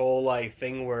with the whole like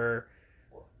thing where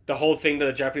the whole thing that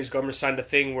the Japanese government signed a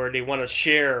thing where they want to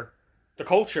share the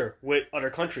culture with other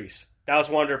countries. That was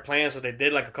one of their plans. What they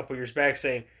did like a couple years back,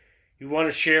 saying we want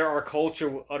to share our culture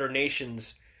with other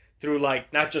nations through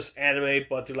like not just anime,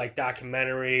 but through like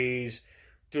documentaries,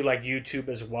 through like YouTube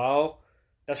as well.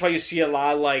 That's why you see a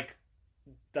lot of like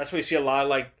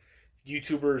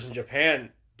YouTubers in Japan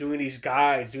doing these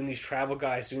guides, doing these travel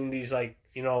guides, doing these like,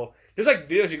 there's like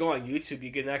videos you go on YouTube,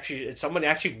 you can actually, it's somebody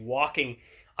actually walking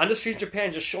on the streets of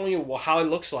Japan just showing you how it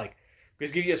looks like.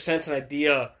 Because it gives you a sense, an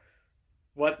idea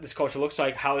what this culture looks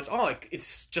like, how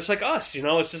it's just like us,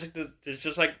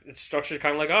 it's structured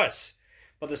kind of like us.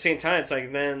 But at the same time, it's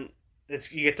like then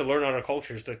you get to learn other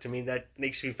cultures. Like, to me, that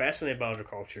makes me fascinated about other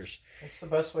cultures. It's the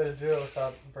best way to do it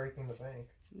without breaking the bank.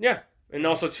 Yeah. And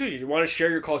also, too, you want to share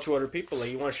your culture with other people.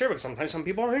 Like, you want to share because sometimes some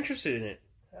people are interested in it.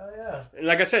 Hell yeah. And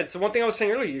like I said, it's the one thing I was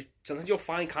saying earlier. Sometimes you'll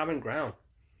find common ground.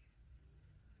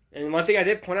 And one thing I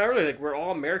did point out earlier, like, we're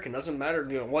all American. Doesn't matter,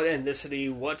 what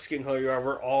ethnicity, what skin color you are.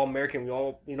 We're all American. We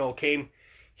all, came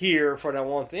here for that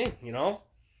one thing,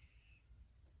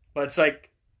 But it's like,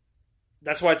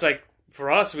 that's why it's like,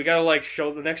 for us, we gotta like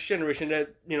show the next generation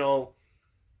that,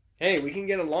 hey, we can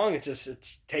get along.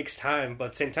 It takes time. But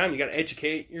at the same time, you gotta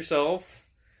educate yourself.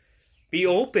 Be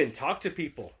open. Talk to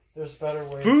people. There's better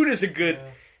ways. Food's a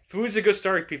good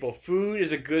start, people. Food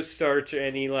is a good start to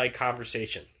any like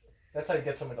conversation. That's how you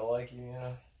get somebody to like you,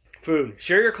 Food.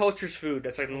 Share your culture's food.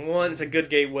 That's like it's a good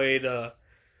gateway to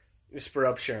spur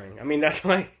up sharing. I mean, that's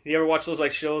why you ever watch those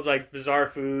like shows like Bizarre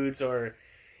Foods or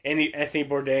Anthony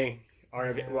Bourdain,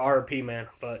 RP, man.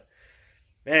 But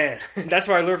man, that's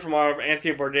what I learned from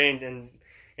Anthony Bourdain and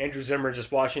Andrew Zimmer,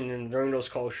 just watching and learning those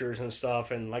cultures and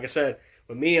stuff. And like I said,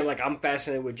 with me, I'm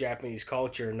fascinated with Japanese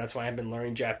culture, and that's why I've been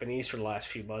learning Japanese for the last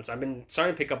few months. I've been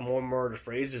starting to pick up more and more of the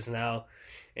phrases now,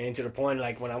 and to the point,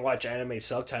 like, when I watch anime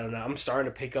subtitle now, I'm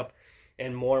starting to pick up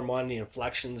and more on the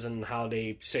inflections and how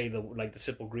they say the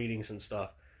simple greetings and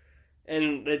stuff.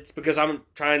 And it's because I'm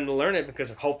trying to learn it,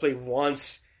 because hopefully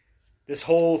once this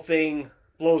whole thing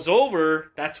blows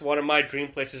over, that's one of my dream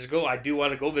places to go. I do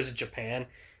want to go visit Japan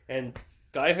and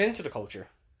dive into the culture.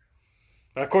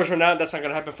 But of course, that's not going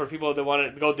to happen for people that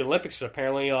want to go to the Olympics. But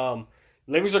apparently,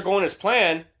 Olympics are going as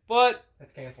planned. But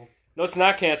it's canceled. No, it's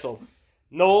not canceled.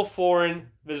 No foreign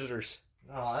visitors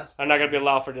are not going to be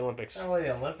allowed for the Olympics. Not only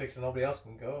the Olympics, and nobody else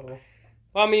can go.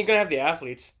 Well, I mean, you're going to have the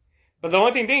athletes. But the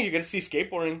only thing you're going to see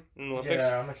skateboarding in the Olympics.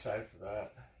 Yeah, I'm excited for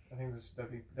that. I think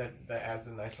that adds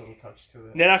a nice little touch to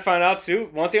it. And then I found out, too,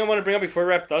 one thing I want to bring up before we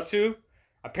wrap it up, too.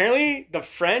 Apparently, the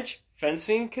French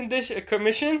Fencing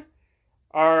Commission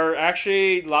are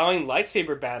actually allowing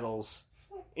lightsaber battles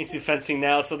into fencing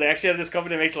now. So they actually have this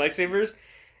company that makes lightsabers,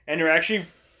 and they actually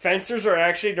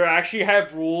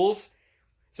have rules.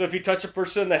 So if you touch a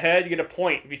person in the head, you get a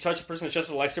point. If you touch a person that's just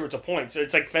with a lightsaber, it's a point. So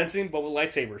it's like fencing, but with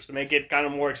lightsabers to make it kind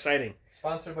of more exciting.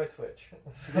 Sponsored by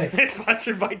Twitch.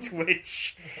 Sponsored by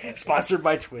Twitch. Sponsored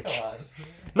by Twitch. Come on.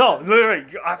 No, literally,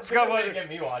 I forgot what what. to get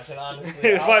me watching. Honestly,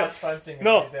 It's I'll like- watch fencing and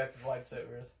no. they have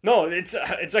lightsabers. No, it's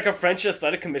like a French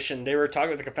athletic commission. They were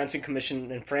talking with like a fencing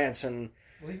commission in France, and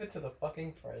Leave it to the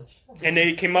fucking French.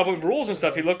 they came up with rules and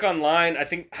stuff. You look online, I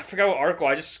forgot what article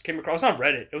I just came across. It's on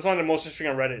Reddit. It was on the most interesting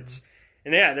on Reddit.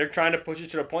 And yeah, they're trying to push it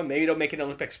to the point. Maybe they'll make it an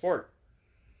Olympic sport.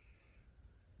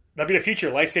 That'd be the future,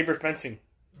 lightsaber fencing.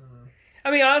 I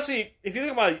mean, honestly, if you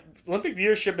think about it, Olympic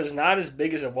viewership is not as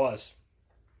big as it was.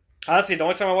 Honestly, the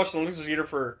only time I watched the Olympics was either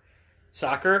for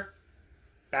soccer,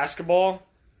 basketball,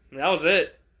 and that was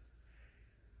it.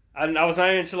 I was not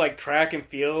even into like track and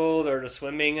field or the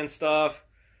swimming and stuff.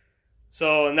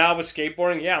 So now with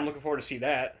skateboarding, yeah, I'm looking forward to see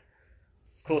that.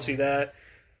 Cool to see that.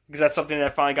 Because that's something that I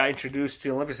finally got introduced to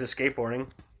the Olympics is skateboarding.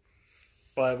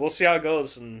 But we'll see how it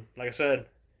goes. And like I said, it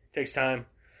takes time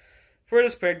for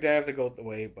this big to have to go the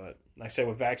way. But like I said,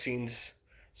 with vaccines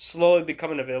slowly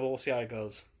becoming available, we'll see how it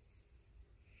goes.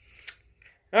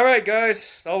 All right,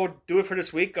 guys. That will do it for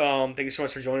this week. Thank you so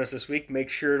much for joining us this week. Make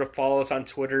sure to follow us on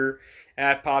Twitter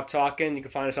at Pop Talkin'. You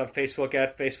can find us on Facebook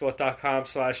at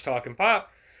facebook.com/talkingpop.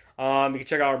 You can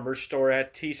check out our merch store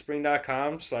at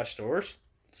teespring.com/stores.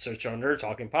 Search under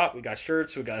Talking Pop. We got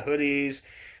shirts, we got hoodies,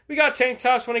 we got tank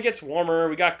tops when it gets warmer,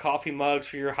 we got coffee mugs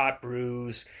for your hot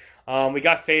brews. We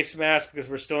got face masks because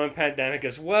we're still in pandemic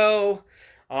as well.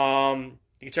 You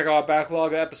can check out our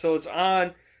backlog of episodes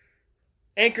on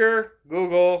Anchor,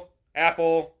 Google,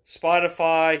 Apple,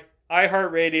 Spotify,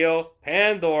 iHeartRadio,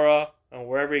 Pandora, and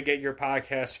wherever you get your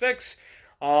podcast fix.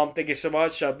 Thank you so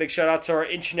much. Big shout out to our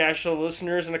international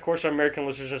listeners and, of course, our American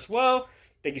listeners as well.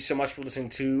 Thank you so much for listening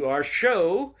to our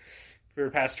show for the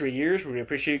past 3 years. We really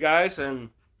appreciate you guys. And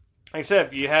like I said,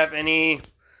 if you have any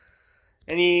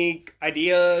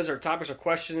ideas or topics or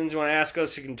questions you want to ask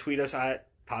us, you can tweet us at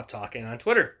Pop Talkin' on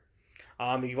Twitter.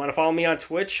 If you want to follow me on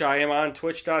Twitch, I am on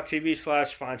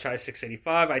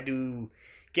twitch.tv/franchise685. I do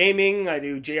gaming. I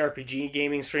do JRPG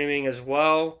gaming streaming as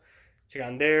well. Check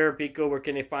on there. Pico, where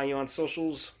can they find you on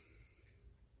socials?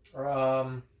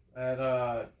 At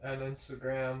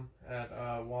Instagram at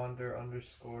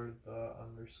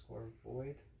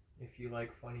wander_the_void. If you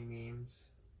like funny memes,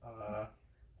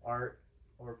 art,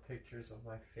 or pictures of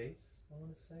my face, I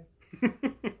want to say.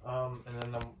 And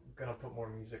then I'm gonna put more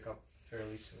music up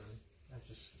fairly soon.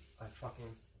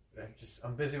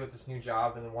 I'm busy with this new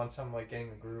job, and then once I'm like getting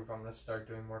the groove, I'm gonna start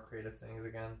doing more creative things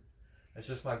again. It's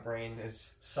just my brain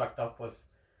is sucked up with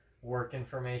work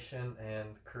information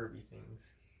and Kirby things.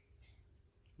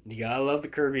 You gotta love the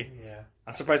Kirby. Yeah.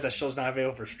 I'm surprised that show's not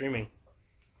available for streaming.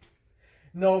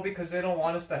 No, because they don't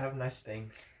want us to have nice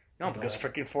things. No, because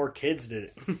freaking 4Kids did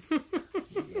it.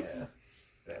 Yeah.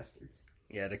 Bastards.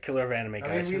 Yeah, the killer of anime,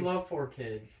 guys. I mean, we love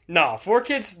 4Kids. No,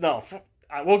 4Kids, no.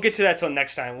 We'll get to that till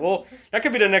next time. That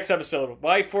could be the next episode.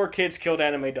 Why 4Kids killed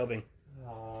anime dubbing.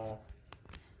 Oh.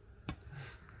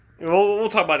 We'll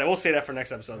talk about that. We'll say that for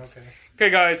next episode. Okay,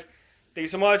 guys. Thank you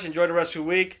so much. Enjoy the rest of your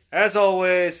week. As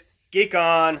always, geek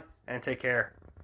on and take care.